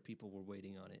albums where people were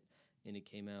waiting on it, and it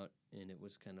came out, and it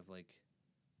was kind of like,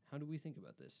 how do we think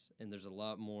about this? And there's a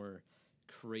lot more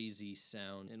crazy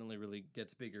sound. It only really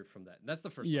gets bigger from that. That's the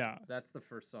first Yeah. song. That's the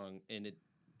first song, and it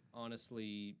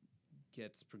honestly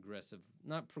gets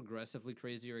not progressively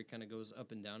crazier. It kind of goes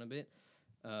up and down a bit.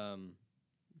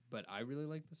 But I really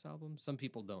like this album. Some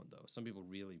people don't, though. Some people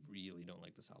really, really don't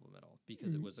like this album at all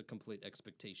because it was a complete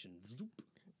expectation.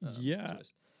 Yeah.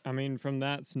 Twist. I mean, from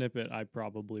that snippet, I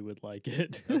probably would like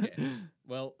it. Okay.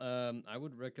 Well, I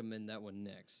would recommend that one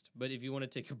next. But if you want to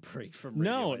take a break from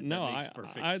No, Radiohead, no, that makes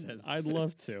perfect sense. I'd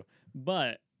love to.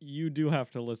 But you do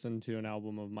have to listen to an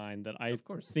album of mine that I Of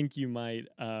course. think you might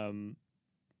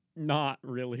not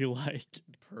really like.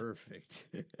 Perfect.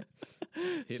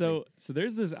 So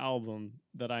there's this album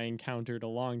that I encountered a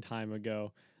long time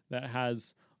ago that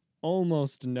has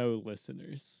almost no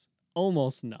listeners.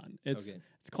 Almost none. It's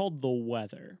called The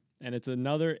Weather, and it's a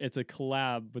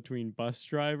collab between Bus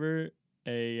Driver,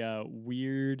 a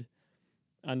weird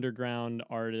underground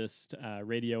artist,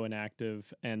 Radio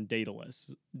Inactive, and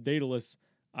Daedalus. Daedalus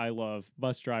I love,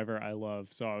 Bus Driver I love,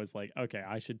 so I was like, okay,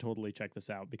 I should totally check this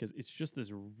out because it's just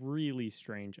this really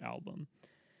strange album.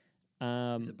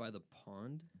 Is it by The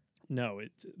Pond? No,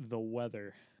 it's The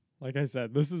Weather. Like I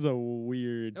said, this is a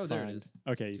weird Oh, there it is.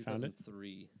 Okay, you found it?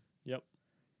 2003. Yep.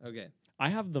 Okay. I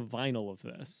have the vinyl of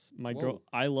this. Whoa.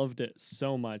 I loved it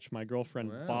so much. My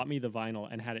girlfriend Wow. bought me the vinyl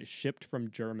and had it shipped from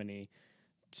Germany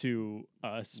to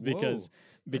us Whoa.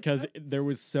 because there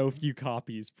was so few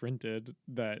copies printed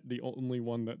that the only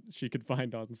one that she could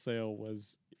find on sale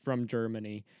was from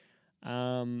Germany.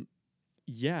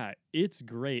 Yeah, it's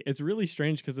great. It's really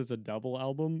strange because it's a double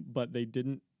album, but they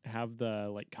didn't have the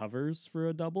like covers for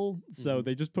a double, so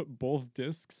they just put both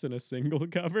discs in a single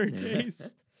cover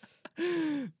case.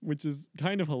 Which is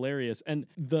kind of hilarious. And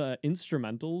the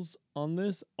instrumentals on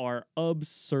this are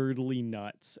absurdly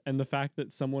nuts. And the fact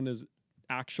that someone is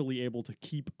actually able to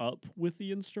keep up with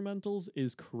the instrumentals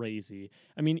is crazy.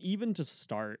 I mean, even to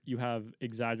start, you have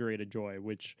Exaggerated Joy,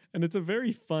 and it's a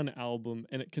very fun album,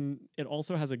 and it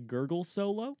also has a gurgle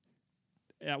solo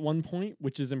at one point,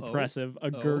 which is impressive.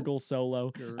 Gurgle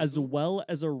solo, as well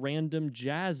as a random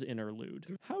jazz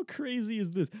interlude. How crazy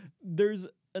is this? There's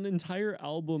an entire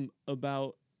album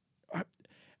about, I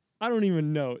don't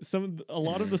even know. A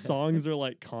lot of the songs are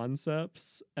like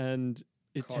concepts, and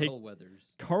Carl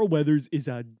Weathers. Carl Weathers is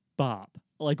a bop.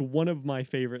 Like, one of my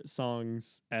favorite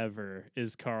songs ever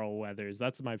is Carl Weathers.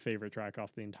 That's my favorite track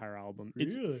off the entire album.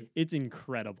 Really? It's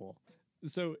incredible.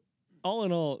 So, all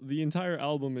in all, the entire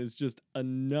album is just a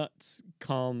nuts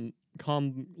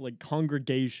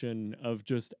congregation of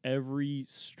just every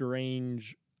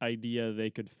strange idea they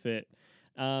could fit.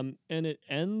 And it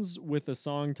ends with a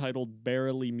song titled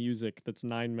Barely Music that's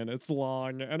 9 minutes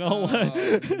long. And no.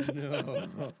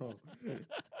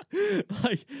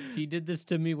 Like, he did this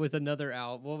to me with another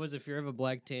album. What was it? Fear of a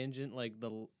Black Tangent?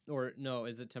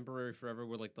 Is it Temporary Forever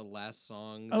where like the last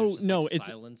song? It's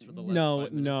silence for the last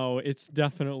 5 minutes? No, it's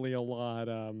definitely a lot.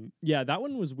 Yeah, that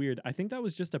one was weird. I think that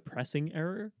was just a pressing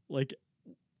error, like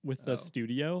with the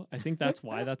studio. I think that's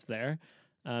why that's there.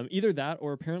 Either that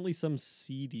or apparently some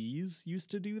CDs used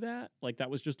to do that. Like,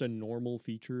 that was just a normal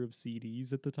feature of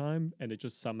CDs at the time, and it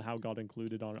just somehow got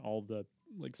included on all the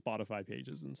like Spotify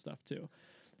pages and stuff too.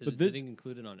 Is it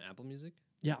included on Apple Music?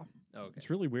 Yeah. Oh, okay.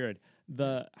 It's really weird.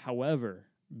 However,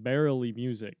 Barely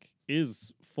Music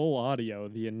is full audio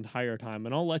the entire time,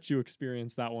 and I'll let you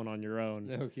experience that one on your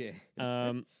own. Okay.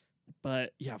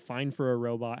 But yeah, Fine for a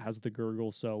Robot has the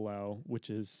gurgle solo, which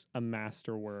is a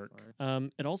masterwork.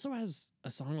 It also has a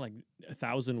song like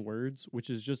 1,000 Words,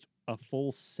 which is just a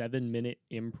full 7-minute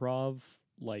improv.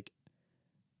 Like,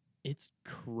 it's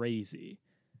crazy.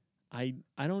 I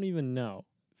don't even know.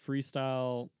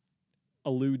 Freestyle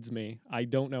eludes me. I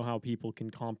don't know how people can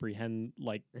comprehend,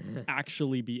 like,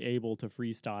 actually be able to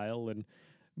freestyle, and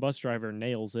Bus Driver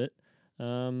nails it.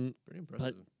 Pretty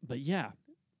impressive. But yeah.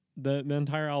 The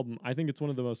entire album, I think it's one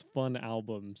of the most fun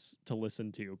albums to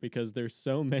listen to because there's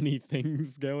so many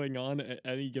things going on at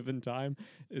any given time.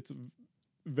 It's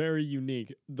very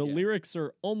unique. The lyrics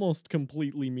are almost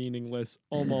completely meaningless,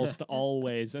 almost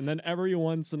always. And then every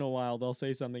once in a while, they'll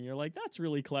say something. You're like, that's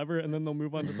really clever. And then they'll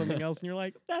move on to something else. And you're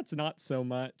like, that's not so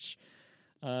much.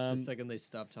 The second they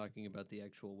stop talking about the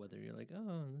actual weather, you're like,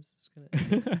 oh, this is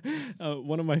gonna.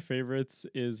 One of my favorites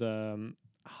is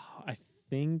I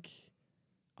think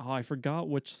I forgot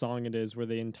which song it is where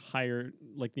the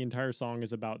entire song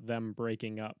is about them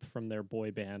breaking up from their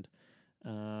boy band.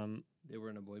 They were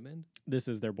in a boy band? This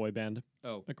is their boy band.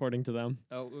 Oh. According to them.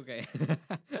 Oh, okay.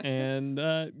 And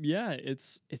yeah,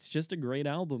 it's just a great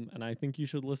album, and I think you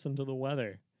should listen to The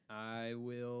Weather. I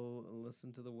will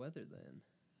listen to The Weather then.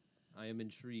 I am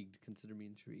intrigued. Consider me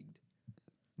intrigued.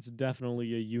 It's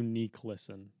definitely a unique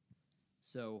listen.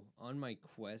 So, on my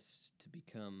quest to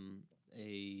become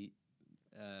a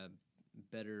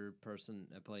better person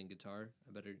at playing guitar,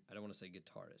 I don't want to say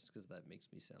guitarist because that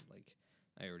makes me sound like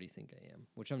I already think I am,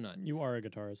 which I'm not. You are a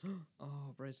guitarist.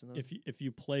 Oh, Bryson. If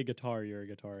you play guitar, you're a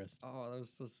guitarist. Oh, that was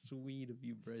so sweet of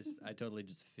you, Bryce. I totally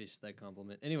just fished that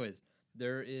compliment. Anyways,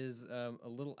 there is a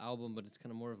little album, but it's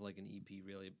kind of more of like an EP,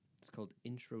 really. It's called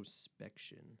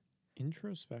Introspection.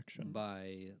 Introspection.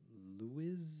 By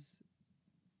Louis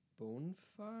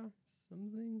Bonfa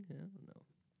something? I don't know.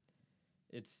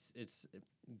 It's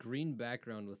green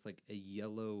background with like a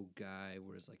yellow guy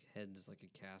where his like head's like a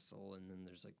castle, and then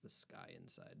there's like the sky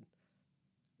inside.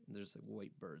 And there's like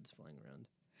white birds flying around.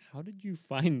 How did you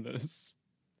find this?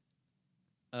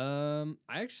 I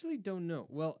actually don't know.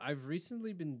 Well, I've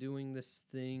recently been doing this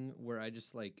thing where I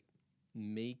just like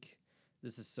make.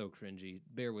 This is so cringy.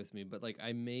 Bear with me, but like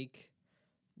I make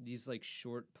these like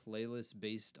short playlists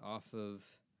based off of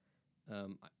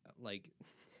like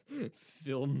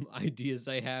film ideas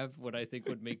I have, what I think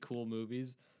would make cool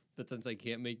movies. But since I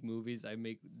can't make movies, I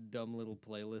make dumb little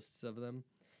playlists of them.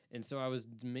 And so I was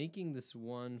making this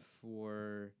one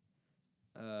for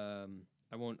I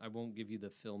won't give you the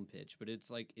film pitch, but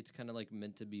it's kind of like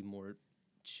meant to be more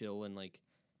chill and like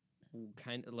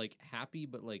kind of like happy,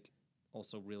 but like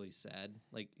also really sad.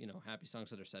 Like, you know, happy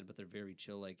songs that are sad, but they're very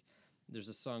chill. Like there's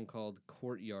a song called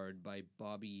Courtyard by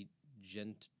Bobby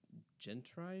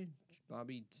Gentry,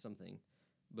 Bobby something,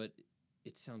 but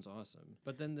it sounds awesome.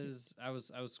 But then I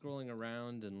was scrolling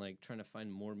around and like trying to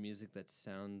find more music that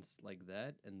sounds like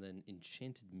that, and then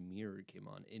Enchanted Mirror came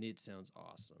on, and it sounds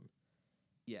awesome.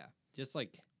 Yeah, just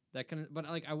like that kind of. But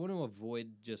like I want to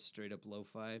avoid just straight up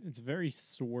lo-fi. It's very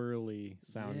swirly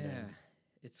sounding. Yeah,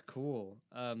 it's cool.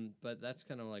 But that's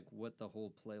kind of like what the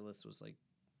whole playlist was like,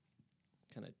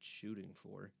 kind of shooting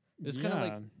for. It was kind of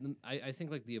like I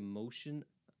think like the emotion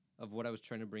of what I was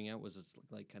trying to bring out was it's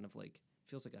like kind of like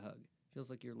feels like a hug.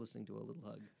 Feels like you're listening to a little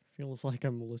hug. Feels like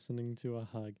I'm listening to a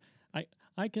hug.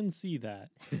 I can see that.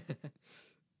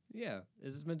 Yeah,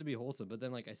 this is meant to be wholesome, but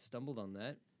then like I stumbled on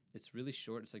that. It's really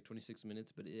short. It's like 26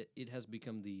 minutes, but it has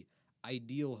become the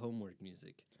ideal homework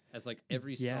music. As like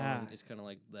every song is kind of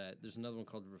like that. There's another one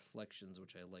called Reflections,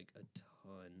 which I like a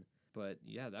ton. But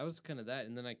yeah, that was kind of that.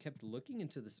 And then I kept looking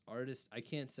into this artist. I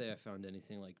can't say I found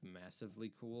anything like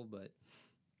massively cool, but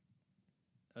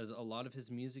as a lot of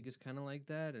his music is kind of like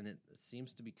that, and it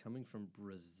seems to be coming from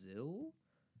Brazil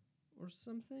or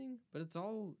something. But it's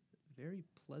all very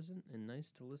pleasant and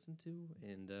nice to listen to.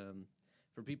 And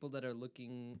for people that are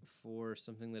looking for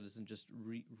something that isn't just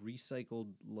recycled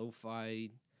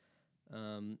lo-fi,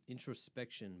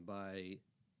 Introspection by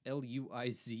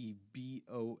Luizbonfa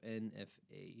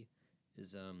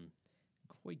is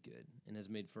quite good and has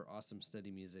made for awesome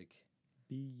steady music.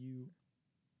 Bonfa.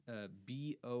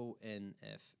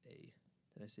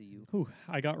 Did I say you?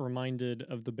 I got reminded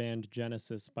of the band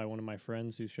Genesis by one of my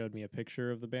friends who showed me a picture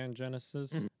of the band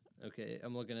Genesis. Okay,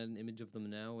 I'm looking at an image of them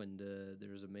now, and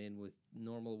there's a man with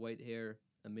normal white hair,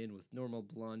 a man with normal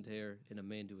blonde hair, and a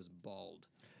man who is bald.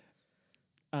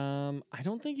 I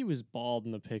don't think he was bald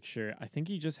in the picture. I think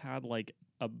he just had like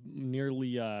a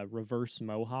nearly reverse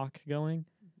mohawk going.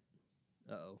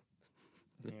 Uh-oh.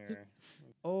 Here.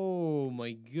 Oh,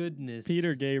 my goodness.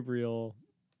 Peter Gabriel.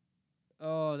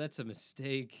 Oh, that's a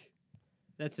mistake.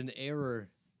 That's an error.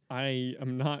 I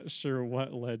am not sure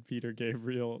what led Peter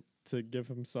Gabriel to give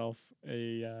himself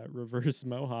a reverse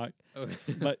mohawk,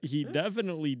 but he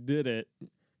definitely did it.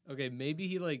 Okay, maybe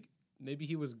he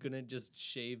was gonna just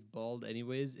shave bald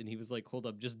anyways, and he was like, "Hold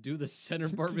up, just do the center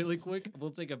part really quick.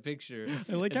 We'll take a picture."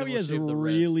 I like how he has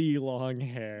really long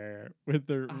hair with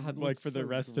the for the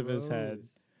rest of his head.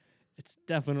 It's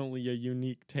definitely a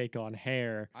unique take on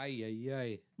hair.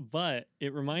 Ay. But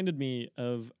it reminded me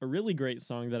of a really great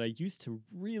song that I used to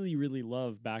really, really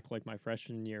love back like my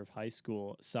freshman year of high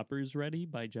school, Supper's Ready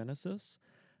by Genesis.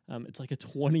 It's like a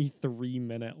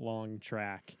 23-minute long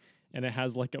track, and it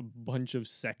has like a bunch of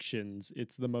sections.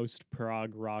 It's the most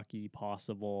prog rocky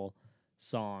possible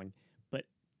song. But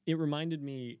it reminded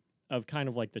me of kind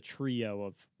of like the trio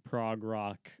of prog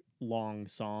rock long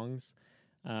songs.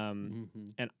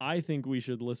 And I think we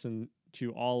should listen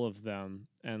to all of them,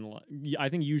 and I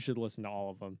think you should listen to all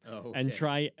of them, Oh, and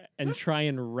okay. try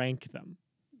and rank them.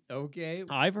 Okay.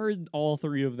 I've heard all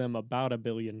three of them about 1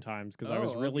 billion times because I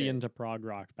was Oh, really okay. into prog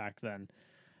rock back then,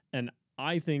 and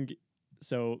I think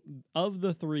so. Of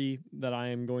the three that I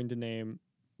am going to name,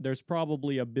 there's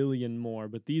probably 1 billion more,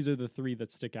 but these are the three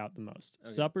that stick out the most.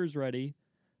 Okay. Supper's Ready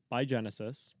by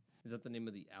Genesis. Is that the name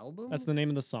of the album? That's the name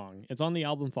of the song. It's on the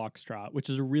album Foxtrot, which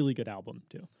is a really good album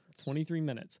too. 23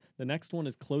 minutes. The next one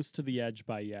is Close to the Edge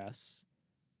by Yes.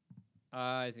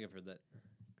 I think I've heard that.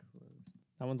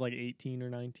 That one's like 18 or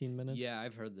 19 minutes. Yeah,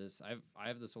 I've heard this. I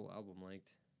have this whole album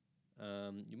liked.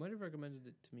 You might have recommended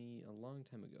it to me a long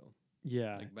time ago.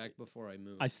 Yeah. Like back before I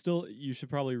moved. You should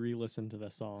probably re-listen to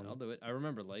the song. I'll do it. I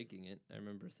remember liking it. I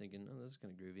remember thinking, oh, this is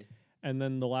kind of groovy. And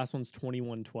then the last one's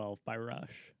 2112 by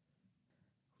Rush.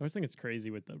 I always think it's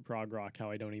crazy with the prog rock how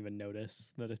I don't even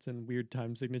notice that it's in weird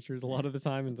time signatures a lot of the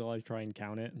time until I try and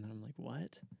count it, and I'm like,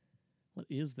 what? What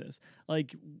is this?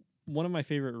 Like, one of my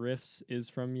favorite riffs is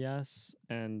from Yes,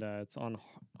 and it's on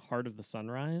Heart of the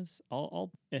Sunrise.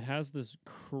 It has this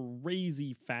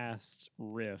crazy fast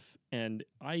riff, and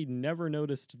I never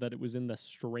noticed that it was in the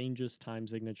strangest time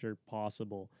signature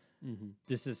possible.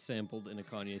 This is sampled in a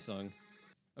Kanye song.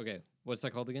 Okay, what's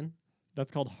that called again? That's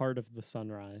called Heart of the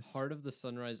Sunrise. Heart of the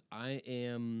Sunrise. I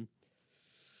am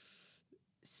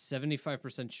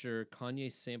 75% sure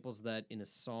Kanye samples that in a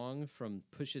song from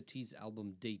Pusha T's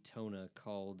album Daytona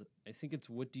called, I think it's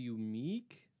What Do You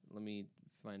Meek? Let me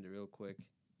find it real quick.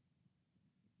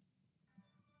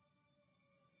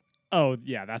 Oh,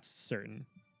 yeah, that's certain.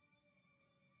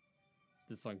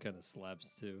 This song kind of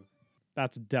slaps too.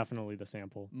 That's definitely the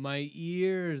sample. My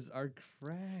ears are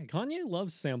cracked. Kanye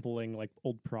loves sampling like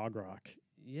old prog rock.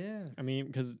 Yeah. I mean,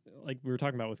 because like we were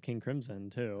talking about with King Crimson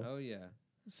too. Oh, yeah.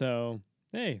 So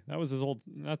hey,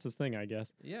 that's his thing, I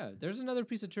guess. Yeah. There's another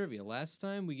piece of trivia. Last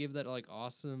time we gave that like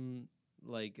awesome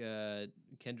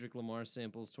Kendrick Lamar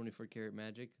samples 24 Karat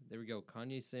Magic. There we go.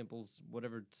 Kanye samples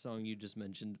whatever song you just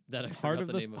mentioned that I forgot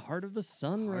the name of. Heart of the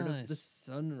Sunrise. Heart of the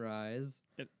Sunrise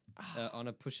on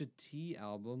a Pusha T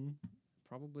album.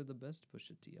 Probably the best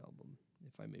Pusha T album,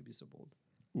 if I may be so bold.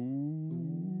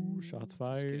 Ooh, shots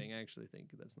fired. Just kidding. I actually think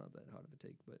that's not that hot of a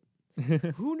take, but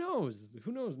who knows?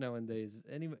 Who knows nowadays?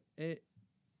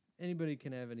 Anybody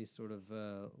can have any sort of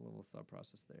little thought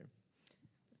process there.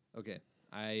 Okay,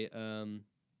 I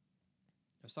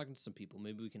was talking to some people.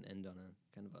 Maybe we can end on a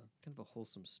kind of a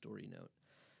wholesome story note.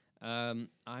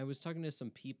 I was talking to some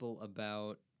people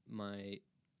about my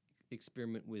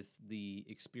experience with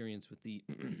the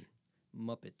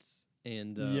Muppets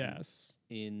and yes,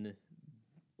 in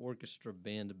orchestra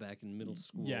band back in middle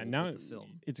school. Yeah, now with the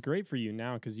film. It's great for you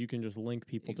now because you can just link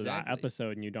people to that Exactly.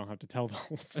 episode and you don't have to tell the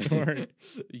whole story.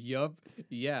 Yup.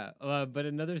 Yeah. But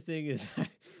another thing is,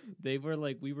 they were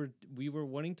like, we were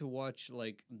wanting to watch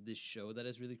like this show that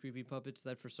has really creepy puppets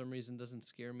that for some reason doesn't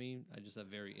scare me. I just have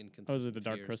very inconsistent. Oh, is it the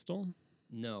Dark fears. Crystal?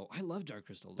 No, I love Dark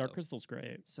Crystal. Dark though. Crystal's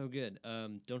great. So good.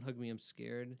 Don't Hug Me, I'm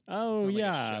Scared. It's Oh, sort of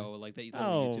yeah. Like a show like that. Little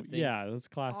Oh, YouTube thing. yeah, that's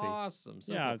classy. Awesome.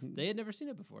 So Yeah. cool. They had never seen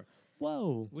it before,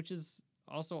 Whoa. which is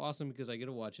also awesome because I get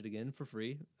to watch it again for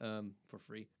free. It's on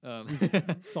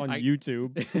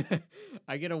YouTube.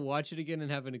 I get to watch it again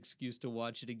and have an excuse to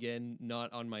watch it again,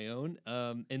 not on my own.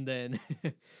 And then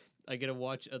I get to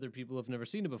watch other people who've never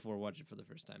seen it before watch it for the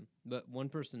first time. But one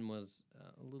person was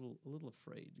a little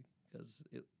afraid because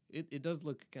it does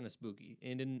look kind of spooky,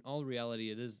 and in all reality,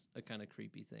 it is a kind of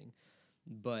creepy thing.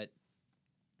 But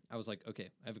I was like, okay,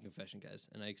 I have a confession, guys,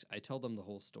 and I tell them the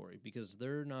whole story because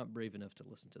they're not brave enough to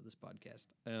listen to this podcast.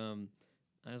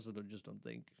 I also just don't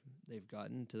think they've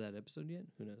gotten to that episode yet.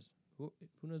 Who knows? Who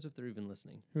knows if they're even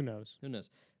listening? Who knows? Who knows?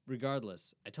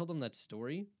 Regardless, I tell them that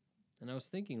story, and I was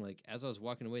thinking, like, as I was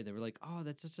walking away, they were like, "Oh,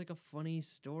 that's such like a funny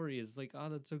story." It's like, "Oh,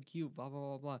 that's so cute." Blah blah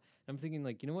blah blah. And I'm thinking,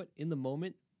 like, you know what? In the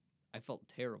moment, I felt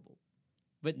terrible,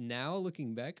 but now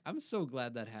looking back, I'm so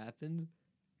glad that happened.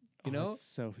 You know, it's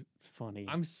so funny.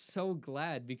 I'm so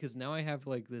glad because now I have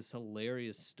like this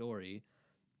hilarious story,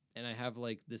 and I have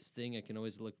like this thing I can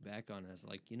always look back on as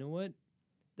like, you know what?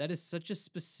 That is such a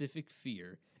specific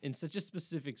fear and such a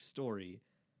specific story.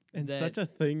 And that, such a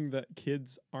thing that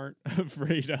kids aren't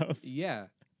afraid of. Yeah.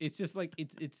 It's just like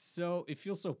it's so it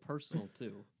feels so personal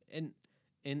too. And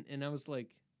I was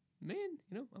like, man,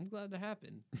 you know, I'm glad that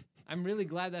happened. I'm really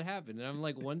glad that happened. And I'm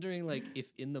like wondering like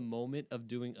if in the moment of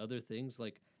doing other things,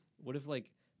 like what if like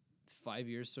 5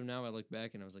 years from now I look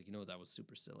back and I was like, you know, that was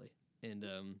super silly. And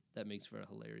that makes for a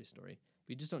hilarious story. But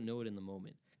you just don't know it in the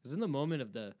moment. Because in the moment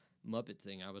of the Muppet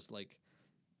thing, I was like,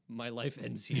 my life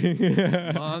ends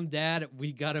here. Mom, Dad,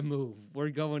 we gotta move. We're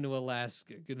going to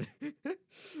Alaska.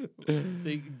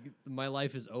 My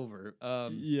life is over.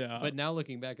 Yeah. But now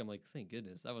looking back, I'm like, thank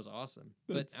goodness, that was awesome.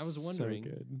 But I was so wondering,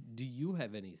 good. do you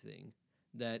have anything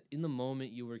that in the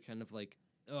moment you were kind of like,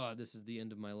 oh, this is the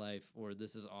end of my life, or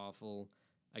this is awful,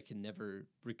 I can never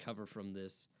recover from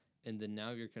this, and then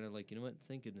now you're kind of like, you know what,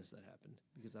 thank goodness that happened,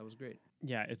 because that was great.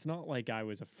 Yeah, it's not like I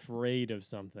was afraid of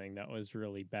something that was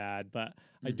really bad, but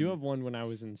I do have one when I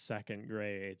was in second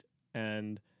grade.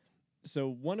 And so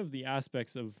one of the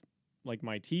aspects of like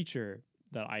my teacher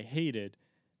that I hated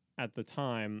at the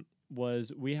time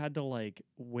was we had to like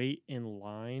wait in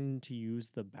line to use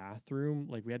the bathroom.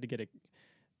 Like we had to get a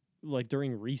like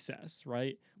during recess,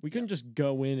 right? We couldn't just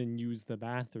go in and use the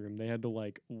bathroom. They had to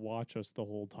like watch us the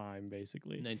whole time,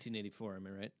 basically. 1984, am I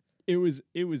right? It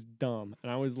was dumb,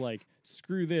 and I was like,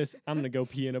 "Screw this! I'm gonna go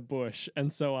pee in a bush."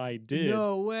 And so I did.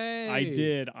 No way. I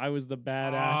did. I was the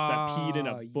badass that peed in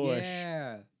a bush.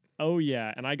 Yeah. Oh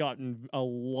yeah, and I got in a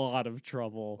lot of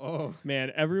trouble. Oh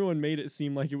Man, everyone made it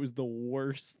seem like it was the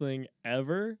worst thing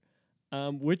ever.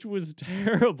 Which was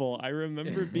terrible. I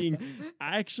remember it being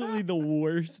actually the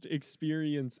worst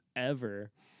experience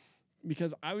ever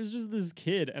because I was just this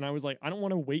kid and I was like, I don't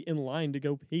want to wait in line to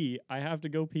go pee. I have to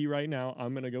go pee right now.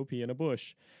 I'm going to go pee in a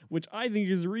bush, which I think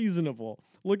is reasonable.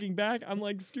 Looking back, I'm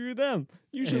like, screw them.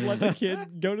 You should let the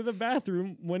kid go to the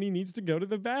bathroom when he needs to go to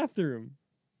the bathroom.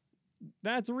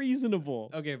 That's reasonable.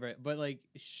 Okay, right. But like,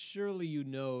 surely you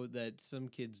know that some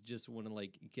kids just want to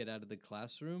like get out of the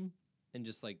classroom and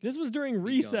just like This was during be gone.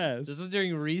 recess. This was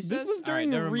during recess. This was All right, during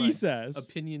never mind. recess.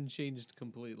 Opinion changed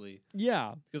completely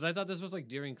Yeah. because I thought this was like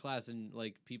during class and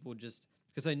like people just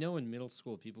because I know in middle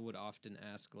school people would often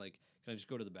ask like, "Can I just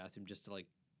go to the bathroom just to like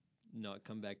not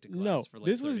come back to class?" No, for like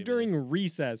this was 30 during minutes?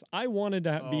 recess. I wanted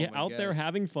to be Oh my out there gosh.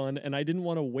 having fun, and I didn't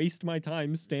want to waste my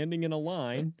time standing in a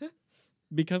line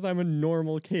because I'm a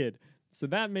normal kid. So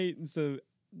that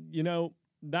you know,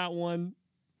 that one,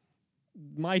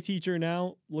 my teacher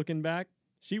now, looking back,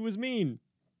 she was mean.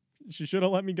 She should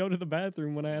have let me go to the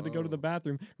bathroom when I had to go to the Whoa.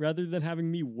 bathroom rather than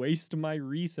having me waste my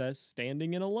recess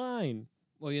standing in a line.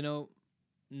 Well, you know,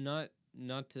 not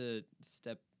to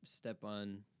step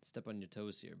on your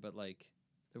toes here, but like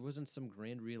there wasn't some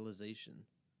grand realization.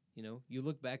 You know, you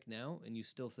look back now and you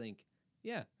still think,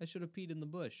 yeah, I should have peed in the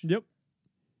bush. Yep.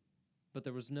 But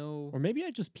there was no. Or maybe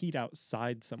I just peed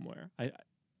outside somewhere.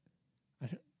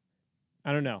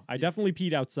 I don't know. I definitely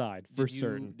peed outside for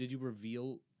certain. Did you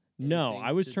reveal? No, anything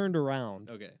I was to- turned around.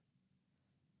 Okay.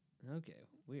 Okay.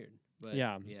 Weird. But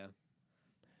Yeah. Yeah.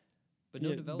 But no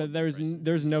Yeah, development. but there's Bryson.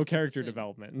 there's You no still think the character same.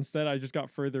 development. Instead, I just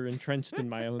got further entrenched in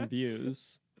my own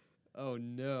views. Oh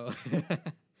no.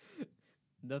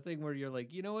 Nothing where you're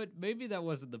like, you know what? Maybe that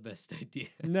wasn't the best idea.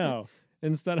 No,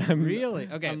 instead I'm Really?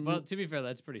 Okay. I'm- Well, to be fair,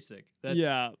 that's pretty sick. That's,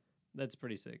 yeah. That's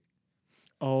pretty sick.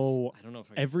 Oh, I don't know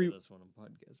if I can Every- say this one on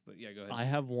podcast, but yeah, go ahead. I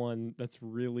have one that's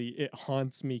really it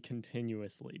haunts me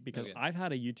continuously because Okay. I've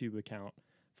had a YouTube account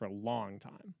for a long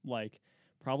time, like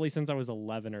probably since I was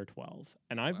 11 or 12,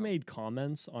 and I've Wow. made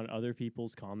comments on other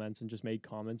people's comments and just made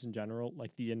comments in general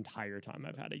like the entire time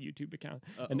I've had a YouTube account.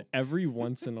 And every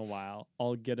once in a while,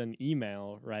 I'll get an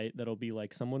email, right, that'll be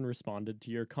like someone responded to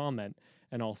your comment,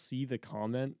 and I'll see the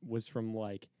comment was from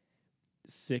like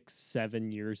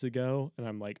 6-7 years ago, and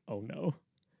I'm like, oh no.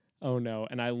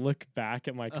 And I look back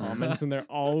at my comments and they're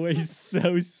always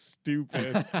so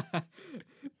stupid.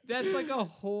 That's like a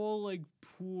whole like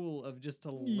pool of just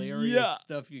hilarious Yeah.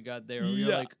 stuff you got there. Where you're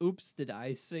Yeah. like, oops, did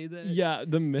I say that? Yeah,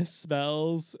 the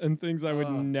misspells and things I would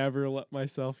Oh. never let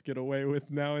myself get away with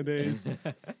nowadays.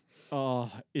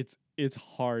 Oh, it's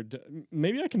hard.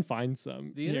 Maybe I can find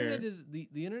some. The here. internet is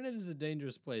the internet is a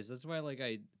dangerous place. That's why like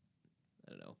I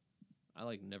don't know. I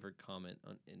like never comment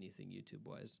on anything YouTube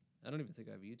wise. I don't even think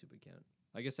I have a YouTube account.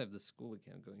 I guess I have the school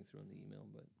account going through on the email,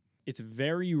 but It's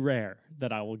very rare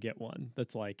that I will get one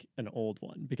that's like an old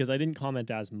one because I didn't comment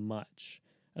as much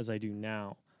as I do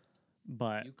now.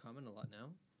 But you comment a lot now.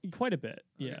 quite a bit,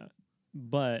 Okay. yeah.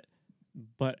 But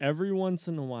every once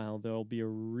in a while there'll be a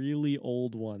really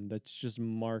old one that's just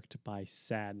marked by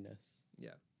sadness.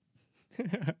 Yeah.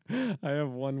 I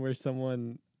have one where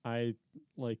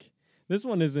this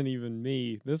one isn't even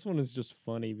me. This one is just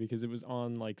funny because it was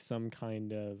on like some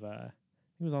kind of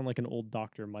it was on like an old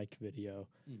Dr. Mike video.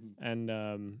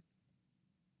 And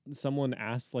someone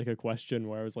asked like a question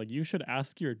where I was like, you should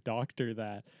ask your doctor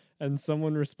that. And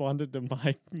someone responded to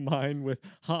mine with,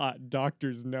 ha,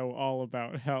 doctors know all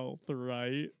about health,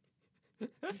 right?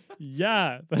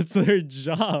 Yeah, that's their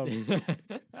job.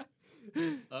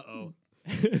 Uh-oh.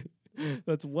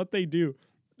 That's what they do.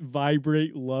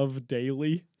 Vibrate Love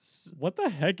Daily. What the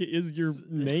heck is your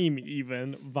name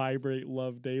even? Vibrate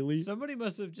Love Daily. Somebody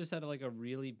must have just had like a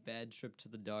really bad trip to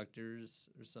the doctors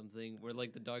or something, where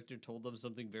like the doctor told them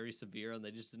something very severe and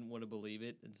they just didn't want to believe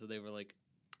it, and so they were like,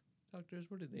 "Doctors,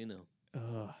 what do they know?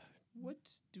 Ugh, What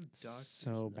do doctors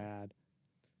so know?" bad.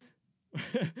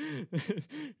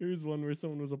 Here's one where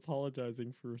someone was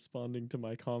apologizing for responding to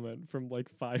my comment from like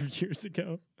 5 years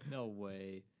ago. No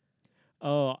way.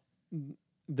 Oh,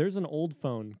 there's an old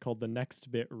phone called the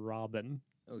Nextbit Robin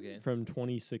Okay. from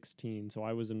 2016. So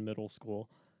I was in middle school,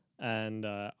 and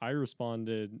I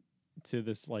responded to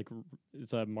this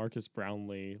it's a Marcus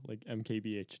Brownlee like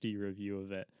MKBHD review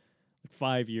of it like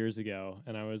 5 years ago,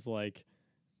 and I was like,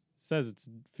 says it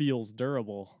feels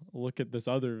durable. Look at this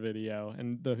other video,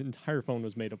 and the entire phone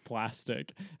was made of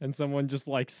plastic, and someone just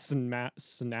like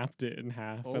snapped it in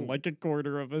half in like a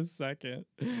quarter of a second.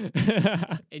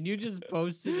 And you just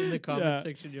posted in the comment Yeah.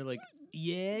 section, you're like,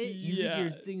 yeah, you think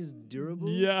your thing's durable?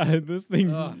 Yeah, this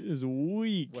thing Ugh. is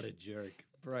weak. What a jerk,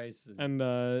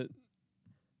 Bryson.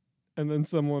 And then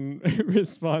someone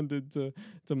responded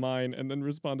to mine, and then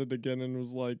responded again and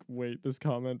was like, wait, this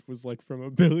comment was like from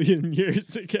 1 billion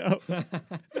years ago.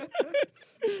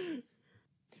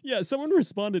 Yeah, someone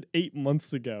responded 8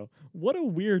 months ago. What a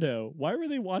weirdo. Why were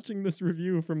they watching this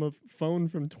review from a phone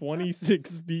from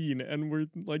 2016 and we're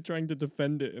like trying to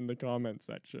defend it in the comment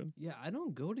section? Yeah, I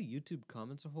don't go to YouTube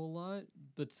comments a whole lot,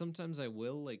 but sometimes I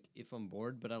will, like, if I'm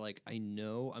bored, but I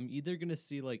know I'm either going to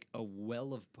see, like, a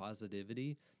well of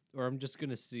positivity, or I'm just going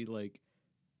to see, like,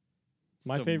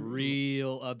 some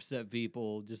real upset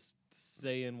people just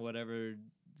saying whatever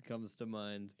comes to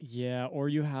mind. Yeah, or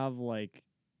you have, like,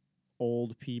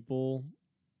 old people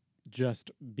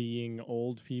just being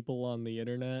old people on the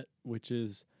internet, which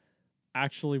is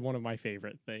actually one of my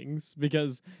favorite things,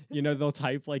 because they'll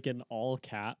type like in all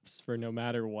caps for no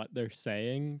matter what they're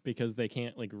saying because they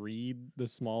can't like read the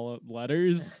small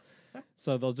letters.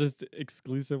 So they'll just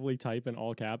exclusively type in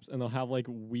all caps, and they'll have like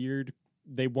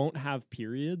they won't have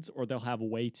periods, or they'll have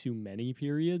way too many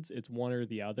periods. It's one or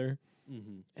the other.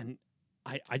 Mm-hmm. And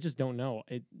I just don't know.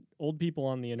 Old people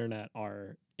on the internet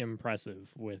are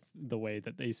impressive with the way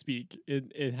that they speak.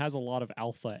 It has a lot of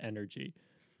alpha energy,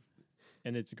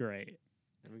 and it's great.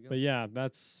 There we go. But yeah,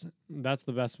 that's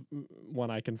the best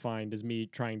one I can find, is me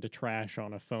trying to trash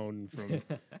on a phone from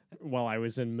while I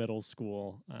was in middle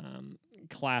school.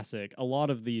 Classic. A lot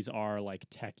of these are like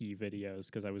techie videos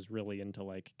because I was really into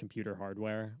like computer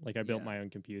hardware. Like I built my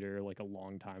own computer like a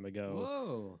long time ago.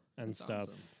 Whoa, and that's stuff.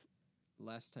 Awesome.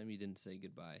 Last time you didn't say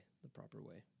goodbye the proper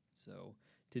way. So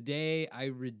today I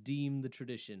redeem the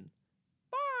tradition.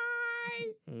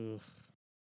 Bye! Ugh.